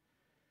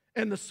it.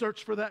 And the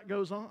search for that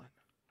goes on.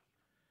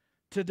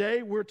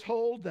 Today, we're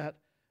told that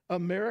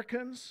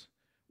Americans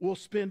will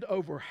spend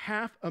over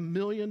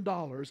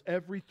 $500,000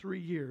 every 3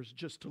 years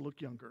just to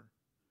look younger.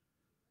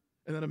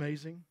 Isn't that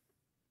amazing?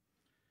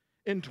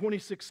 In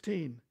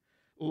 2016,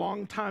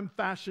 longtime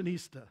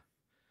fashionista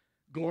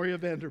Gloria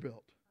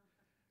Vanderbilt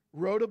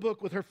wrote a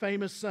book with her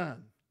famous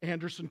son,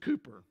 Anderson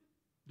Cooper.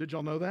 Did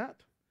y'all know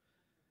that?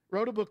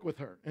 Wrote a book with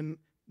her in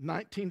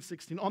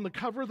 1916. On the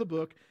cover of the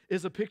book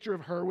is a picture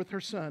of her with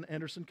her son,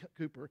 Anderson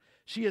Cooper.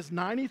 She is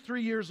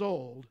 93 years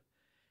old,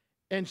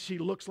 and she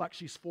looks like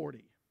she's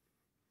 40.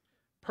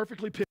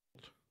 Perfectly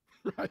pickled,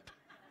 right?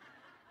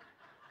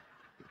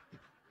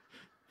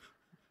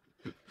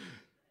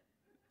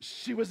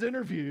 She was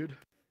interviewed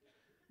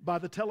by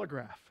the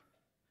Telegraph,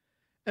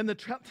 and the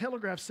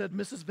Telegraph said,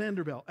 Mrs.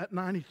 Vanderbilt, at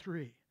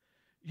 93,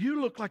 you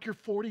look like you're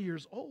 40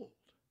 years old.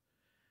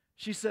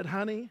 She said,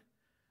 honey,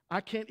 I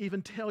can't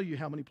even tell you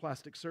how many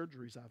plastic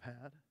surgeries I've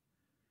had.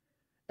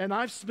 And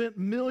I've spent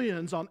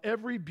millions on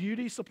every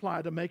beauty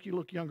supply to make you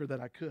look younger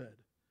that I could.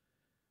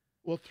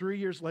 Well, 3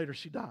 years later,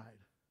 she died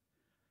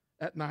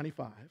at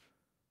 95.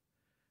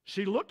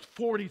 She looked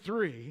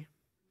 43,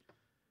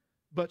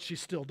 but she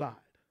still died.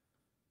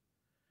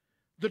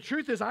 The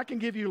truth is, I can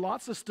give you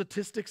lots of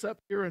statistics up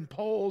here and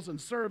polls and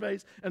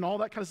surveys and all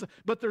that kind of stuff,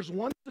 but there's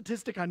one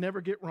statistic I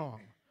never get wrong.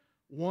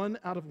 1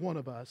 out of 1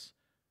 of us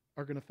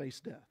are going to face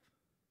death.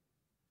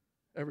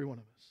 Every one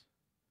of us.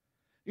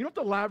 You know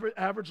what the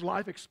average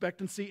life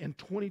expectancy in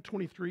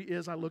 2023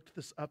 is? I looked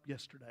this up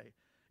yesterday.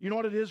 You know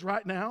what it is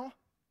right now?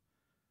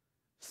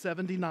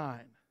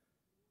 79.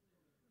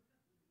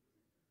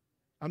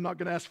 I'm not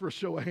going to ask for a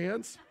show of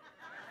hands.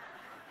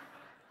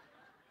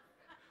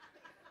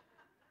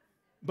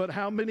 But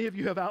how many of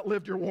you have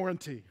outlived your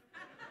warranty?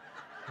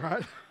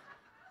 Right?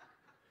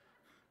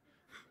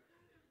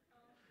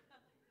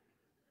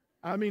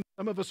 I mean,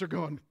 some of us are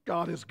going,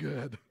 God is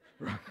good.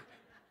 Right?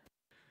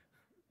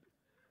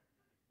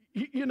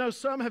 You know,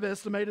 some have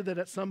estimated that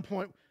at some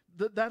point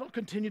that'll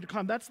continue to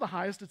climb. That's the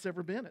highest it's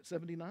ever been at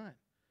 79.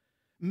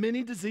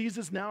 Many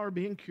diseases now are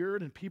being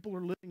cured and people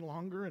are living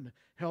longer and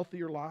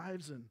healthier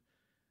lives.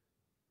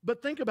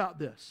 But think about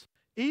this.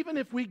 Even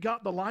if we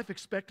got the life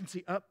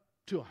expectancy up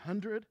to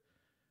 100,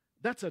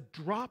 that's a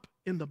drop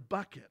in the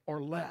bucket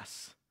or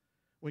less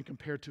when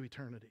compared to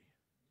eternity.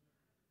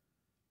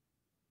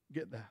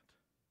 Get that?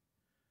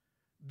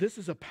 This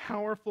is a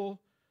powerful,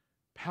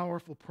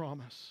 powerful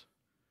promise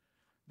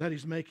that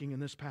he's making in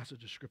this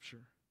passage of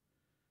Scripture.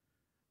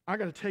 I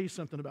got to tell you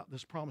something about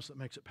this promise that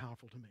makes it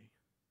powerful to me.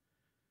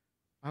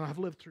 And I've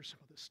lived through some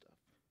of this stuff.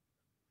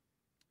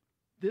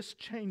 This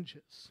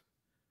changes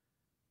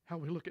how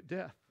we look at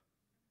death.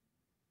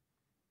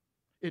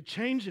 It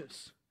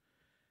changes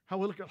how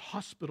we look at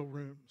hospital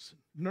rooms,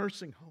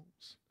 nursing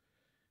homes,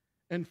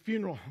 and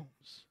funeral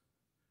homes.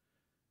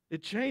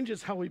 It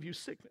changes how we view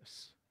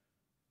sickness.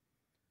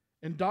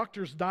 And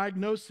doctors'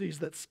 diagnoses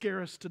that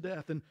scare us to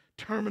death, and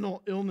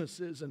terminal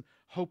illnesses and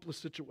hopeless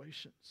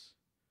situations.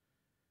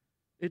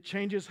 It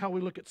changes how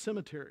we look at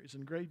cemeteries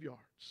and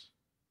graveyards.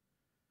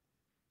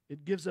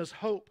 It gives us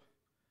hope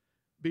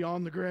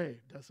beyond the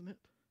grave, doesn't it?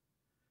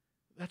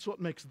 That's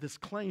what makes this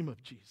claim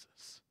of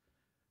Jesus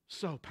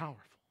so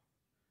powerful,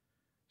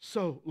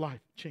 so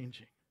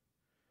life-changing.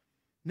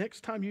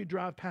 Next time you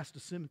drive past a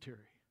cemetery,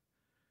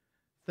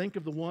 think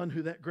of the one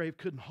who that grave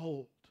couldn't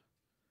hold.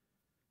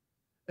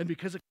 And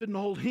because it couldn't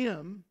hold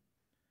him,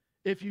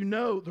 if you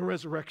know the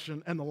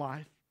resurrection and the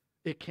life,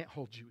 it can't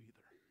hold you either.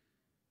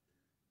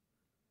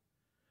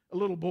 A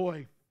little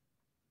boy,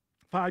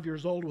 5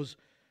 years old, was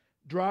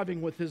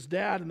driving with his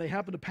dad, and they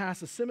happened to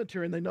pass a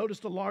cemetery, and they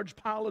noticed a large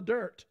pile of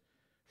dirt,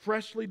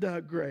 freshly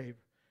dug grave.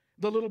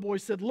 The little boy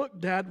said,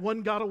 "Look, Dad,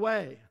 one got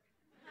away."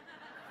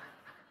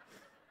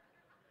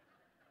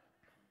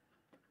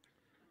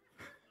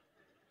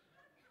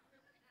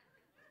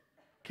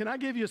 Can I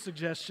give you a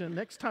suggestion?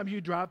 Next time you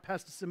drive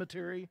past a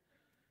cemetery,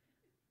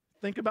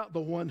 think about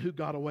the one who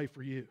got away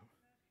for you.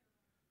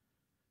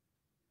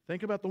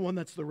 Think about the one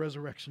that's the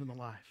resurrection and the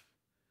life.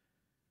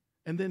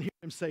 and then hear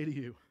him say to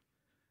you,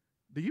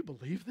 do you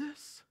believe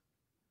this?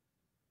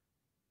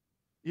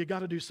 You got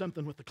to do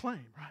something with the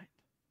claim, right?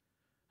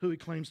 Who he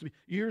claims to be.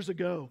 Years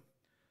ago,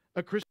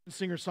 a Christian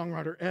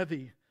singer-songwriter,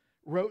 Evie,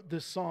 wrote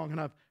this song, and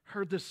I've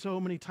heard this so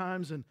many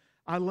times, and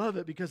I love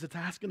it because it's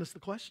asking us the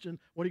question,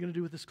 what are you going to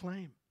do with this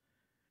claim?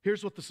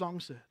 Here's what the song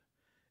said.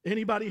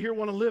 Anybody here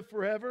want to live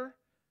forever?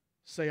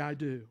 Say, I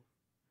do.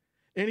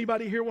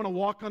 Anybody here want to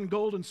walk on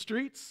golden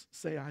streets?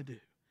 Say, I do.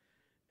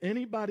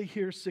 Anybody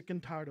here sick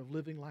and tired of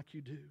living like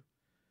you do?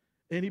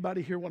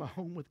 Anybody here want a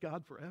home with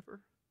God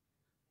forever?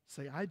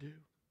 Say, I do.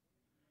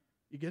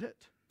 You get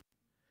it?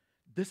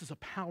 This is a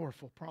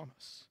powerful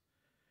promise.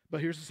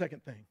 But here's the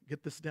second thing.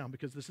 Get this down,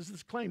 because this is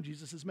this claim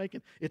Jesus is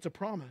making. It's a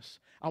promise.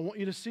 I want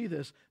you to see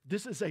this.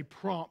 This is a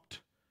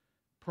prompt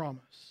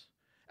promise.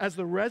 As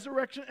the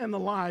resurrection and the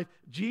life,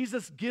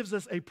 Jesus gives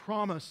us a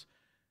promise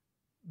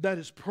that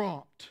is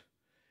prompt.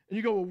 And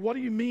you go, well, what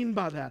do you mean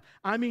by that?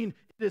 I mean,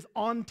 it is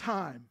on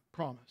time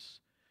promise.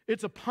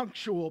 It's a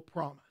punctual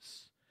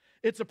promise.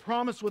 It's a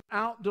promise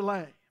without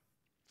delay.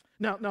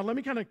 Now let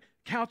me kind of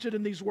couch it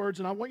in these words,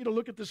 and I want you to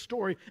look at this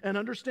story and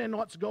understand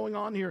what's going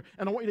on here,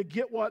 and I want you to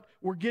get what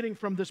we're getting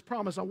from this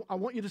promise. I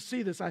want you to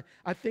see this. I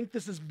think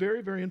this is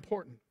very, very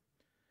important.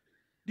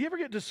 Do you ever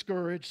get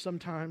discouraged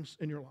sometimes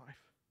in your life?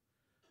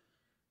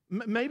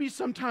 Maybe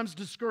sometimes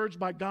discouraged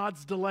by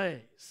God's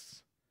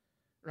delays,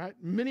 right?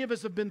 Many of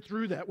us have been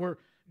through that, where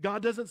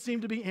God doesn't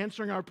seem to be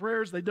answering our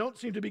prayers. They don't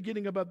seem to be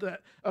getting above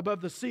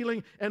the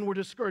ceiling, and we're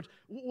discouraged.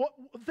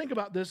 Think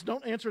about this.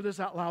 Don't answer this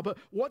out loud, but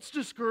what's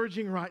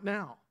discouraging right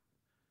now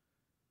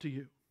to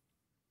you?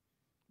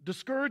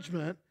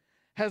 Discouragement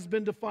has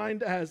been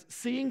defined as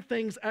seeing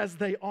things as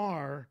they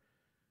are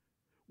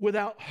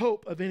without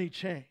hope of any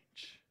change.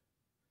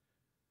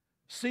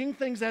 Seeing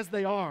things as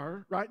they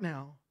are right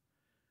now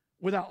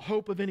without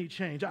hope of any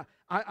change.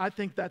 I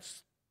think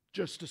that's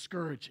just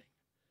discouraging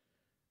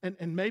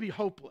and maybe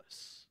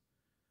hopeless.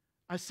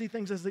 I see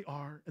things as they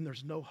are, and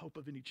there's no hope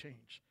of any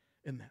change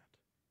in that.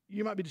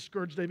 You might be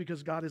discouraged today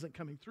because God isn't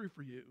coming through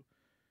for you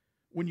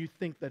when you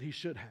think that he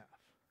should have,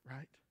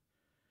 right?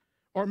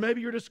 Or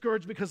maybe you're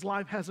discouraged because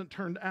life hasn't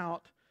turned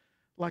out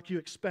like you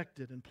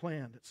expected and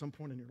planned at some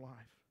point in your life.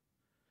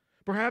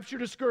 Perhaps you're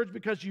discouraged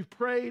because you've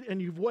prayed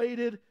and you've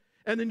waited,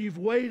 and then you've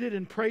waited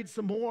and prayed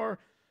some more,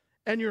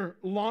 and your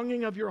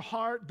longing of your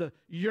heart, the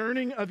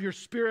yearning of your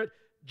spirit,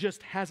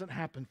 just hasn't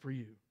happened for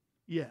you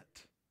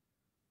yet.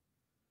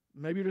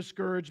 Maybe you're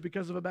discouraged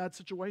because of a bad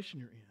situation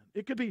you're in.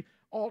 It could be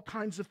all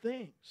kinds of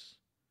things.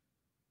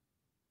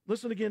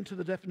 Listen again to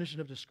the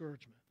definition of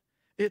discouragement.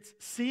 It's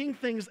seeing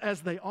things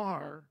as they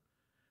are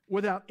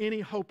without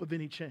any hope of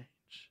any change.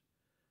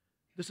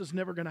 This is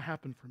never going to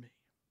happen for me.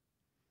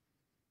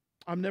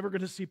 I'm never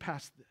going to see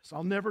past this.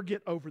 I'll never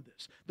get over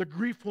this. The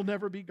grief will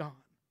never be gone,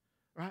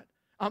 right?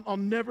 I'll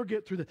never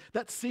get through this.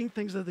 That's seeing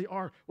things as they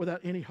are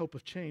without any hope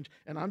of change.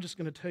 And I'm just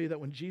going to tell you that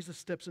when Jesus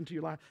steps into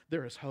your life,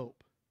 there is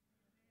hope.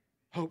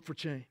 Hope for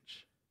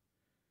change.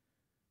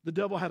 The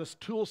devil had a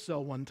tool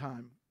sell one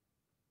time,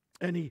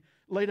 and he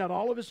laid out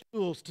all of his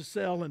tools to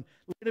sell and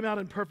laid them out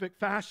in perfect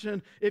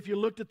fashion. If you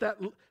looked at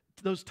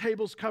those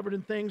tables covered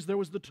in things, there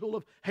was the tool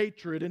of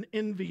hatred and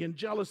envy and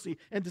jealousy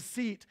and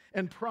deceit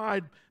and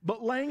pride.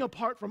 But laying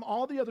apart from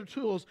all the other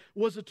tools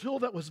was a tool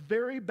that was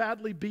very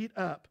badly beat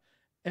up,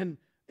 and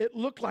it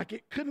looked like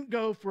it couldn't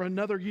go for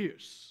another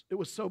use. It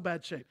was so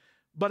bad shape.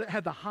 But it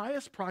had the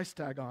highest price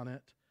tag on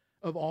it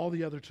of all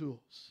the other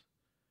tools.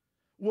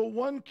 Well,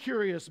 one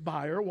curious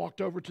buyer walked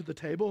over to the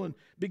table and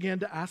began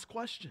to ask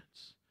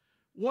questions.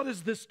 What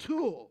is this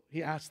tool?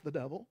 He asked the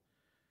devil.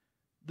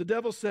 The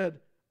devil said,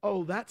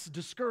 oh, that's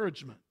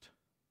discouragement.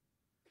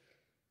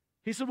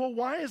 He said, well,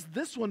 why is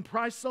this one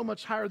priced so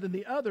much higher than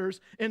the others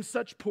in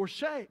such poor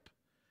shape?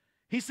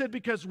 He said,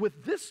 because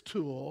with this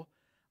tool,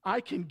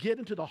 I can get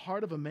into the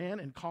heart of a man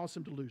and cause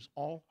him to lose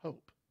all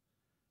hope.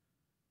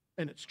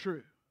 And it's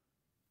true.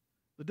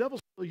 The devil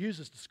still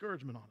uses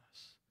discouragement on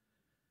us.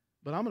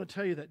 But I'm going to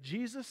tell you that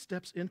Jesus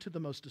steps into the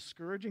most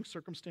discouraging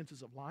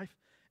circumstances of life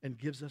and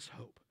gives us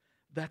hope.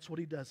 That's what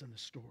he does in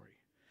this story.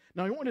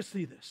 Now, I want to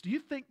see this. Do you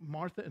think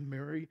Martha and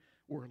Mary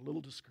were a little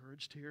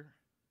discouraged here?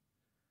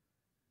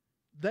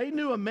 They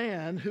knew a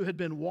man who had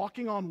been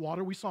walking on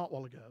water. We saw it a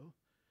while ago.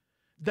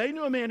 They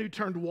knew a man who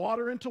turned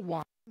water into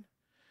wine,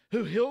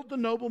 who healed the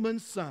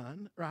nobleman's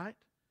son, right?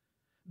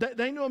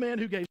 They knew a man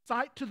who gave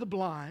sight to the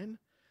blind.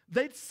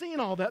 They'd seen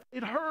all that.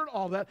 They'd heard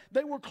all that.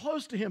 They were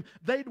close to him.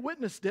 They'd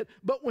witnessed it.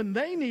 But when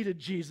they needed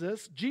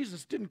Jesus,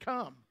 Jesus didn't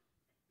come.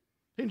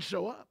 He didn't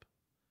show up.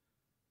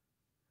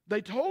 They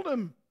told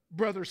him,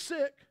 brother's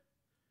sick.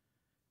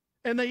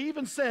 And they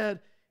even said,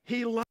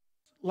 he loves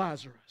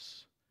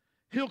Lazarus.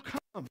 He'll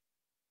come.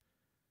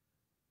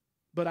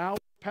 But hours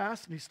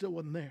passed and he still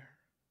wasn't there.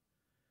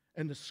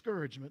 And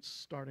discouragement's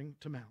starting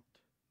to mount.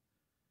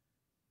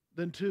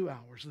 Then 2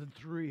 hours, then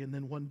 3, and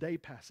then 1 day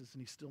passes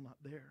and he's still not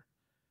there.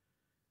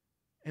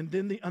 And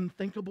then the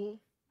unthinkable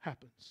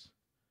happens.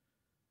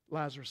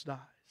 Lazarus dies.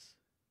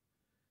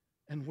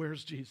 And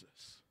where's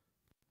Jesus?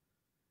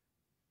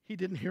 He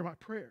didn't hear my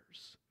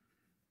prayers.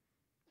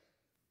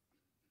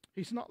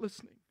 He's not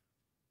listening.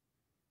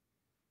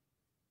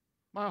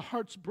 My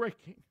heart's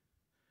breaking.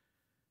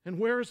 And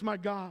where is my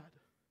God?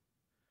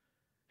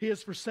 He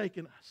has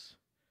forsaken us.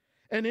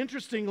 And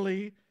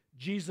interestingly,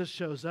 Jesus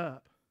shows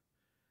up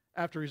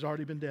after he's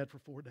already been dead for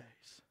 4 days.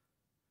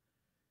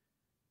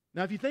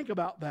 Now, if you think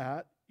about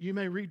that, you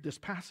may read this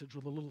passage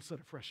with a little set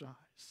of fresh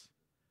eyes.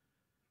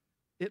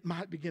 It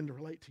might begin to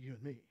relate to you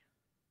and me.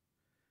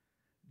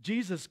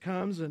 Jesus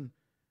comes and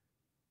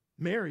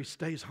Mary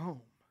stays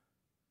home.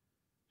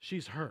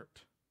 She's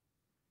hurt.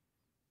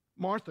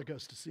 Martha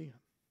goes to see him.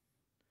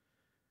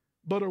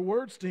 But her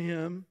words to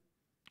him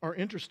are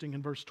interesting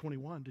in verse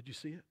 21. Did you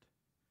see it?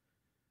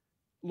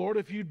 Lord,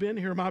 if you'd been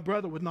here, my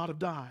brother would not have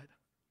died.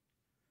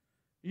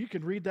 You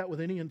can read that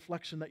with any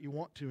inflection that you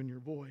want to in your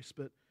voice,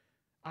 but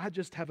I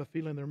just have a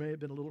feeling there may have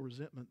been a little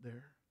resentment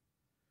there.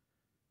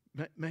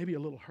 Maybe a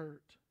little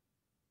hurt.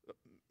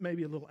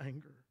 Maybe a little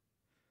anger.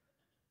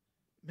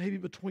 Maybe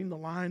between the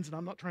lines, and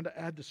I'm not trying to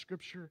add to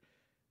Scripture,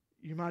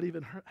 you might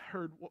even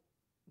heard, well,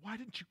 why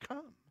didn't you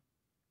come?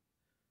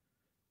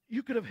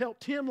 You could have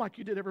helped him like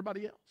you did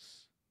everybody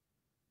else.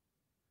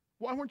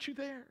 Why weren't you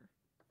there?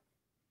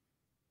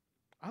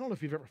 I don't know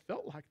if you've ever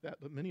felt like that,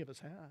 but many of us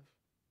have.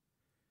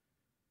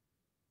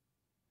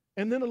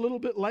 And then a little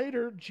bit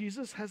later,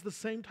 Jesus has the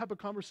same type of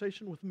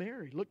conversation with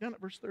Mary. Look down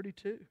at verse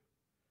 32.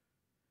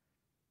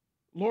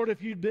 Lord,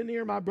 if you'd been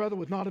here, my brother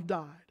would not have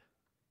died.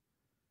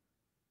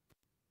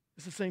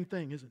 It's the same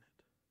thing, isn't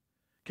it?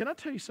 Can I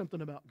tell you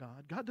something about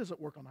God? God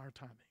doesn't work on our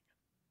timing.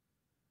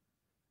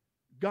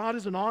 God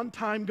is an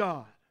on-time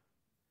God.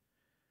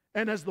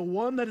 And as the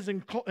one that is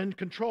in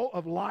control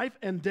of life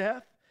and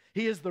death,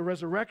 he is the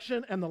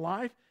resurrection and the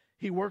life.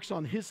 He works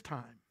on his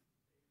time.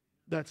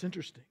 That's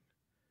interesting.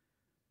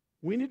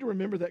 We need to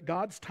remember that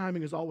God's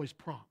timing is always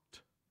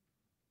prompt.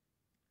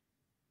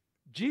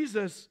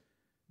 Jesus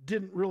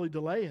didn't really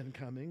delay in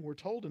coming. We're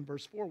told in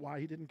verse 4 why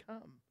he didn't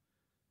come.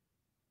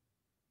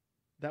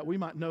 That we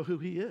might know who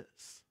he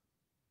is.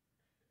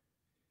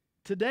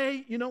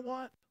 Today, you know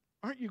what?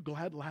 Aren't you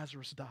glad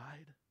Lazarus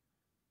died?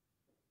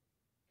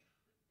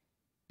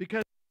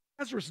 Because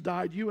Lazarus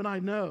died, you and I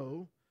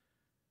know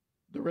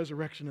the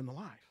resurrection and the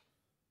life.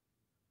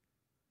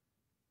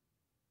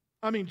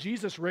 I mean,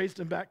 Jesus raised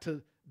him back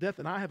to death,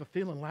 and I have a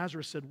feeling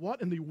Lazarus said,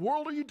 what in the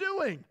world are you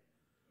doing?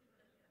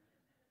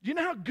 Do you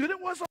know how good it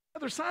was on the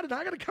other side, and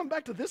I got to come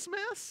back to this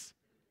mess?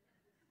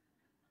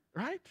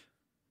 Right?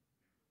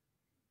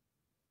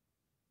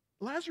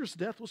 Lazarus'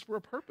 death was for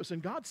a purpose,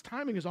 and God's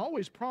timing is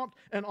always prompt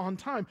and on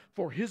time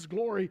for his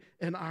glory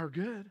and our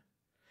good.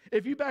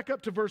 If you back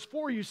up to verse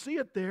 4, you see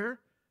it there.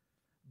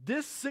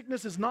 This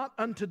sickness is not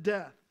unto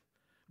death,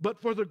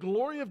 but for the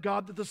glory of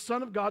God, that the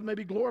Son of God may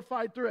be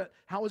glorified through it.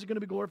 How is he going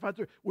to be glorified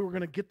through it? We were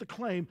going to get the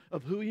claim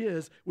of who he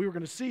is. We were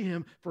going to see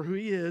him for who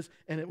he is,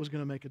 and it was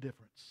going to make a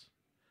difference.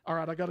 All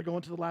right, I got to go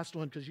into the last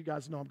one because you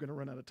guys know I'm going to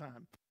run out of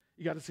time.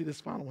 You got to see this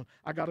final one.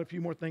 I got a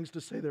few more things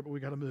to say there, but we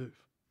got to move.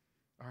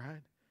 All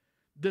right?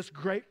 This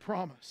great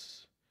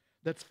promise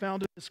that's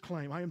found in this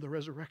claim, I am the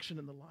resurrection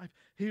and the life.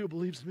 He who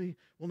believes me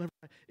will never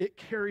die. It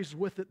carries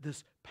with it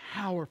this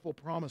powerful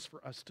promise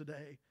for us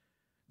today.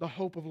 The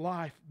hope of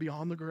life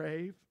beyond the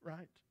grave,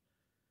 right?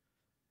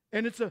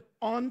 And it's an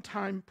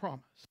on-time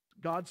promise.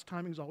 God's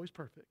timing is always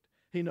perfect.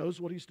 He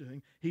knows what he's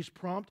doing. He's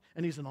prompt,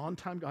 and he's an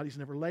on-time God. He's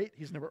never late.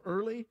 He's never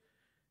early.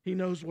 He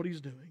knows what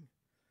he's doing.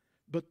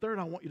 But third,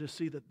 I want you to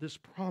see that this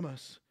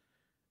promise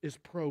is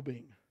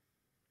probing.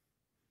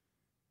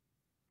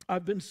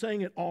 I've been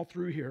saying it all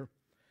through here.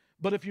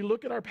 But if you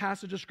look at our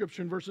passage of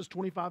Scripture in verses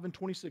 25 and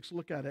 26,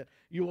 look at it,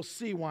 you will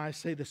see why I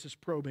say this is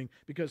probing.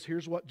 Because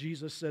here's what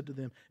Jesus said to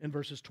them in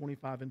verses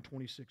 25 and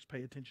 26.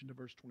 Pay attention to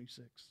verse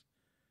 26.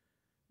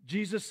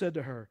 Jesus said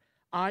to her,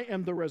 I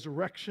am the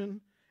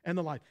resurrection and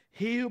the life.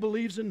 He who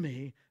believes in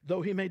me,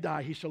 though he may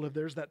die, he shall live.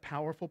 There's that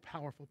powerful,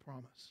 powerful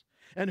promise.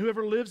 And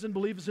whoever lives and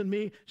believes in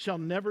me shall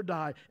never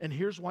die. And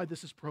here's why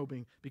this is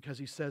probing. Because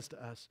he says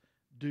to us,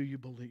 do you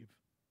believe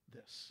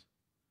this?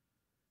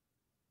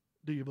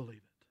 Do you believe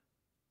it?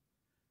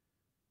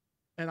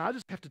 And I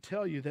just have to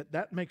tell you that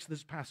that makes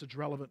this passage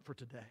relevant for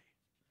today.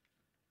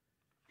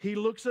 He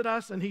looks at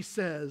us and he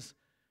says,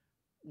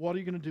 what are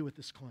you going to do with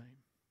this claim?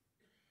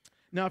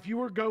 Now, if you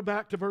were to go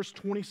back to verse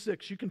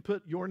 26, you can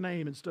put your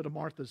name instead of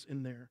Martha's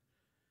in there.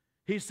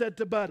 He said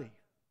to Buddy,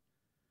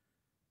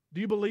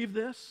 do you believe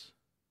this?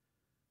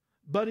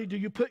 Buddy, do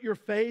you put your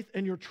faith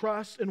and your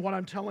trust in what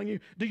I'm telling you?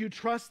 Do you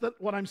trust that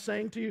what I'm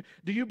saying to you?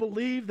 Do you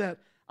believe that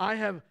I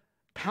have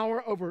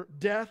power over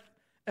death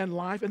and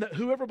life, and that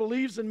whoever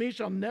believes in me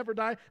shall never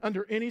die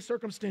under any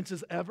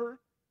circumstances ever?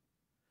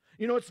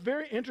 You know, it's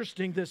very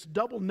interesting, this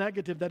double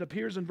negative that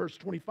appears in verse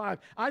 25.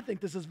 I think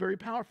this is very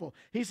powerful.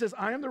 He says,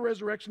 I am the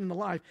resurrection and the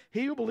life.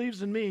 He who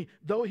believes in me,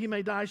 though he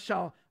may die,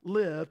 shall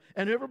live.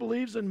 And whoever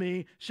believes in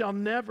me shall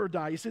never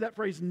die. You see that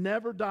phrase,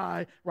 never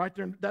die, right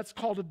there? That's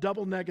called a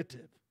double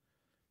negative.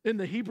 In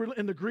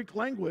the Greek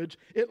language,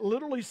 it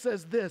literally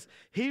says this: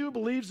 he who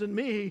believes in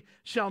me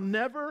shall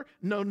never,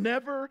 no,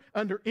 never,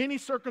 under any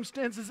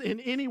circumstances, in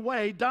any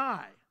way,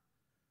 die.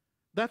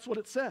 That's what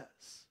it says.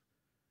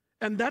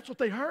 And that's what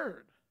they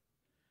heard.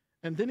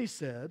 And then he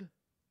said,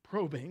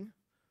 probing,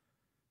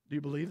 do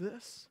you believe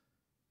this?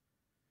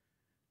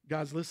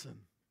 Guys, listen,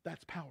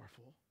 that's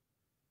powerful.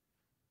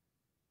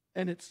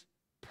 And it's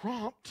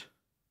prompt,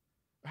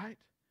 right?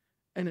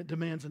 And it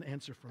demands an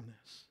answer from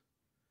this.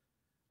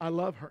 I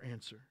love her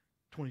answer,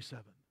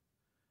 27.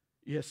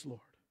 Yes, Lord.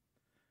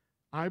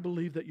 I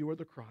believe that you are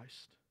the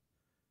Christ,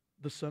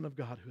 the Son of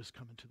God who has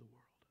come into the world.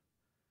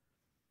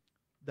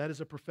 That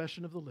is a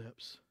profession of the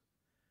lips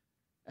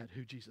at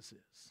who Jesus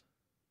is.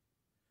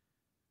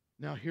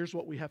 Now, here's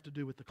what we have to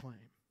do with the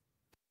claim.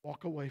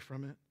 Walk away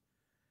from it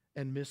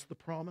and miss the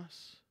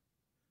promise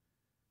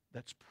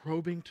that's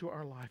probing to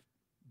our life,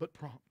 but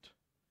prompt.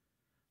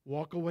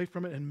 Walk away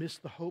from it and miss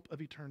the hope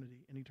of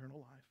eternity and eternal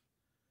life.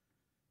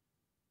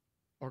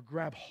 Or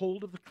grab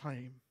hold of the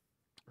claim,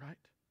 right?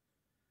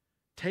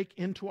 Take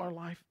into our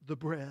life the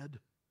bread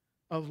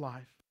of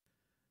life,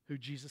 who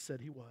Jesus said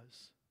he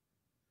was.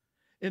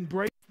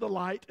 Embrace the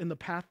light and the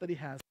path that he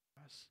has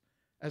for us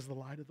as the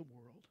light of the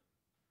world.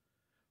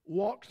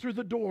 Walk through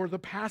the door, the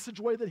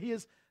passageway that he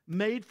has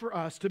made for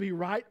us to be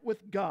right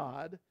with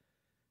God.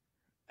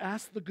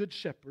 Ask the Good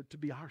Shepherd to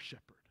be our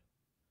shepherd.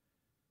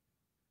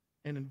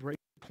 And embrace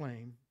the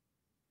claim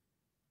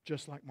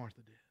just like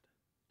Martha did.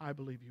 I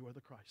believe you are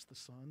the Christ, the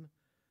Son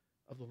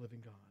of the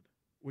living God.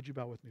 Would you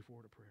bow with me for a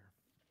word of prayer?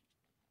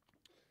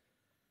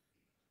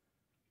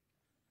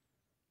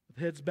 With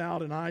heads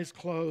bowed and eyes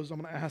closed,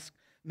 I'm going to ask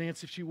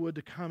Nancy if she would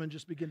to come and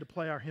just begin to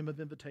play our hymn of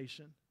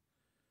invitation.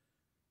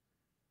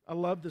 I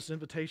love this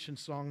invitation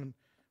song, and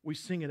we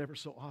sing it ever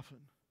so often.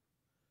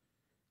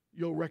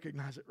 You'll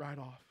recognize it right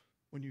off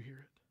when you hear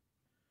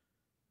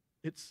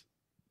it. It's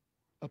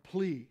a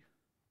plea.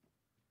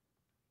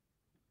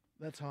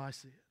 That's how I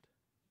see it.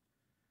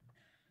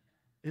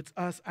 It's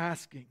us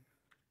asking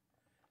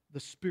the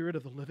Spirit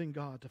of the living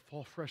God to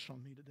fall fresh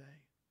on me today.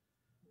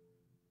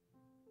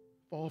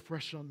 Fall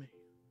fresh on me.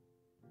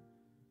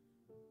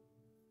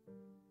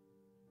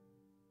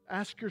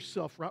 Ask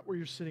yourself right where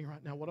you're sitting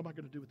right now, what am I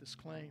going to do with this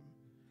claim?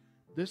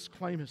 This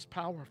claim is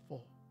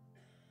powerful.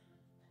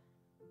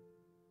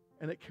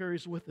 And it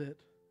carries with it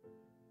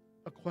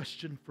a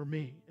question for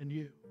me and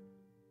you.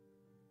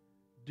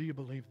 Do you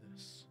believe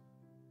this?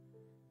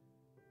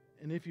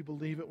 And if you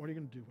believe it, what are you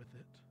going to do with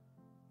it?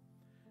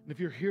 And if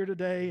you're here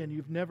today and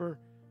you've never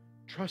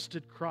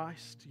trusted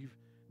Christ, you've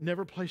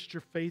never placed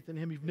your faith in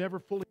him, you've never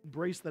fully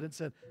embraced that and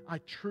said, I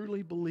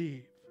truly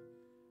believe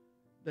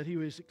that he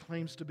is,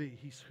 claims to be,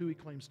 he's who he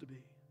claims to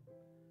be.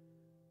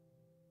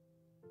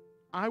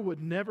 I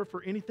would never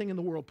for anything in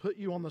the world put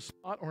you on the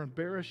spot or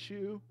embarrass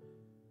you.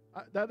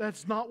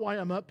 That's not why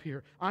I'm up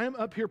here. I am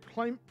up here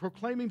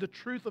proclaiming the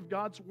truth of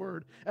God's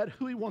word at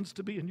who he wants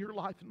to be in your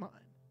life and mine.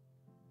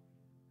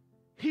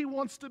 He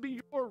wants to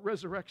be your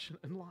resurrection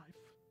and life.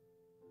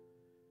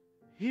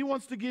 He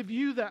wants to give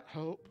you that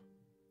hope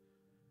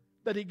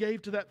that he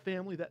gave to that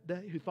family that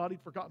day who thought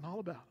he'd forgotten all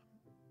about him.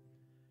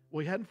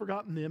 Well, he hadn't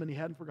forgotten them and he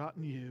hadn't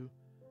forgotten you.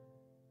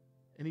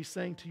 And he's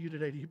saying to you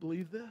today, do you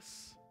believe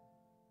this?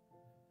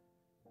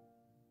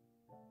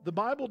 The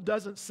Bible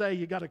doesn't say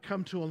you got to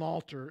come to an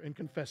altar and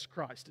confess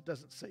Christ. It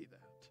doesn't say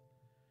that.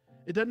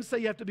 It doesn't say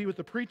you have to be with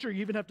the preacher.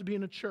 You even have to be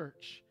in a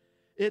church.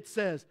 It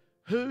says,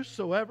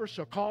 whosoever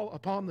shall call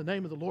upon the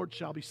name of the Lord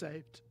shall be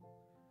saved.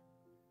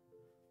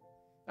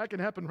 That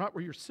can happen right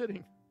where you're sitting.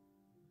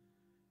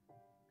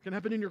 It can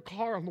happen in your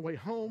car on the way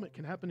home. It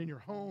can happen in your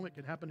home. It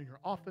can happen in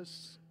your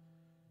office.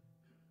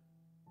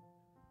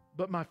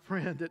 But my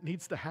friend, it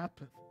needs to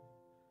happen.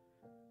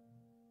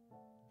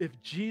 If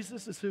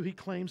Jesus is who he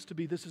claims to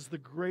be, this is the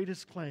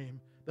greatest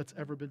claim that's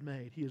ever been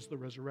made. He is the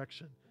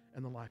resurrection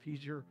and the life.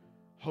 He's your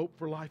hope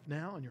for life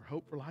now and your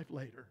hope for life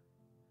later.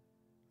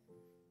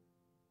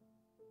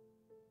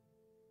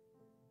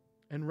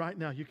 And right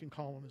now you can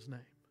call on his name.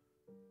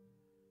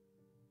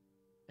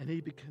 And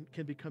he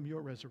can become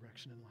your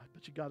resurrection in life.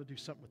 But you got to do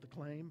something with the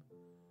claim.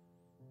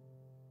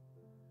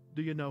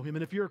 Do you know him?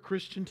 And if you're a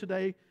Christian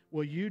today,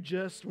 will you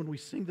just, when we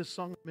sing this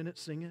song a minute,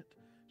 sing it?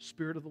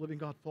 Spirit of the living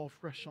God, fall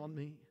fresh on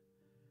me.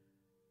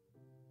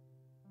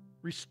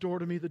 Restore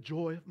to me the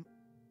joy of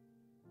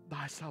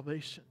thy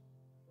salvation.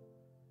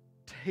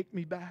 Take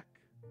me back.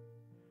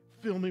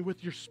 Fill me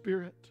with your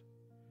Spirit,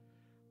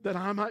 that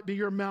I might be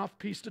your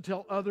mouthpiece to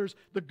tell others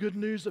the good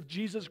news of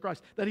Jesus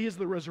Christ, that he is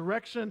the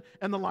resurrection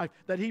and the life,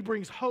 that he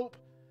brings hope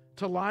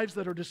to lives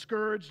that are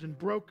discouraged and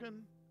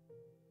broken.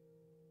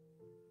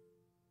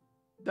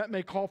 That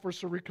may call for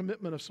some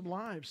recommitment of some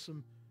lives.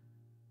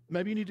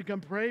 Maybe you need to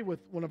come pray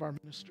with one of our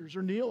ministers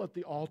or kneel at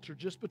the altar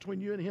just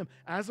between you and him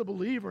as a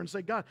believer and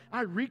say, God,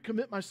 I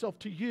recommit myself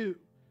to you,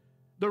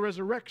 the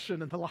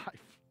resurrection and the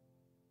life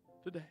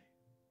today.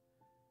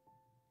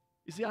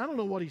 You see, I don't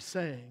know what he's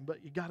saying,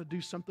 but you got to do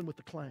something with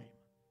the claim.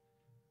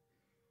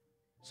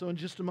 So in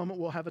just a moment,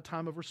 we'll have a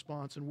time of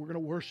response, and we're going to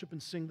worship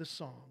and sing this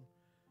song.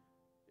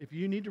 If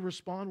you need to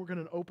respond, we're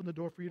going to open the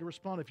door for you to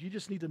respond. If you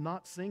just need to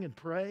not sing and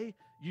pray,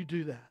 you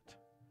do that.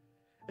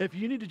 If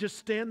you need to just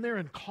stand there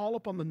and call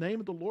upon the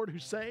name of the Lord who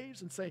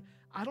saves and say,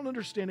 I don't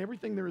understand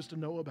everything there is to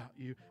know about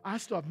you. I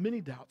still have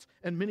many doubts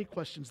and many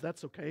questions.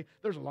 That's okay.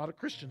 There's a lot of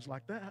Christians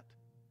like that.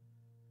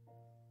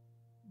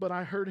 but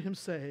I heard him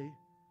say,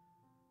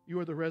 you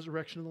are the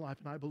resurrection and the life,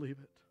 and I believe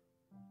it.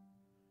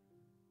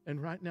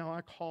 And right now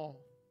I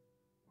call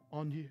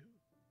on you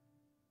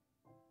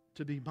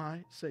to be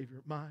my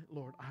Savior, my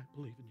Lord. I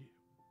believe in you.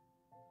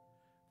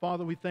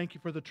 Father, we thank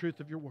you for the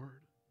truth of your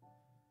word.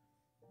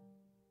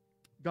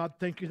 God,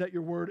 thank you that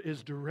your word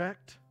is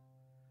direct,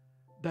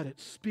 that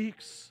it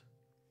speaks,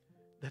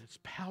 that it's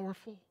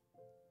powerful.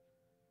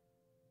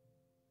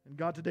 And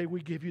God, today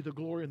we give you the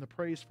glory and the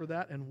praise for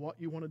that and what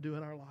you want to do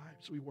in our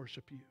lives. We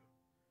worship you.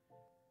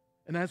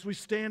 And as we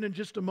stand in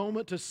just a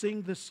moment to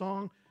sing this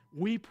song,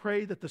 we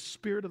pray that the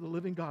Spirit of the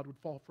living God would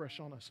fall fresh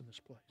on us in this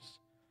place.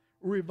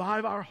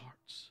 Revive our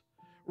hearts.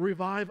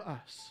 Revive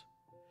us.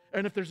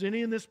 And if there's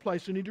any in this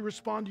place who need to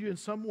respond to you in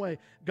some way,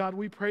 God,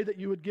 we pray that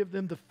you would give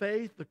them the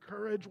faith, the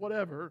courage,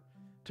 whatever,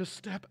 to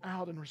step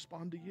out and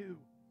respond to you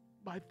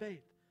by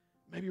faith.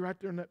 Maybe right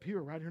there in that pew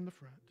or right here in the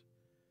front.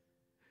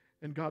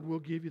 And God will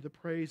give you the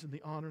praise and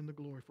the honor and the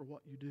glory for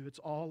what you do. It's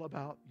all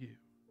about you.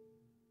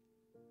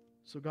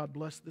 So God,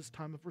 bless this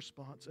time of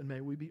response, and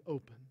may we be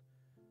open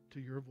to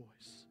your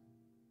voice.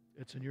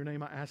 It's in your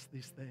name I ask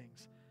these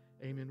things.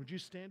 Amen. Would you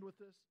stand with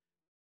us?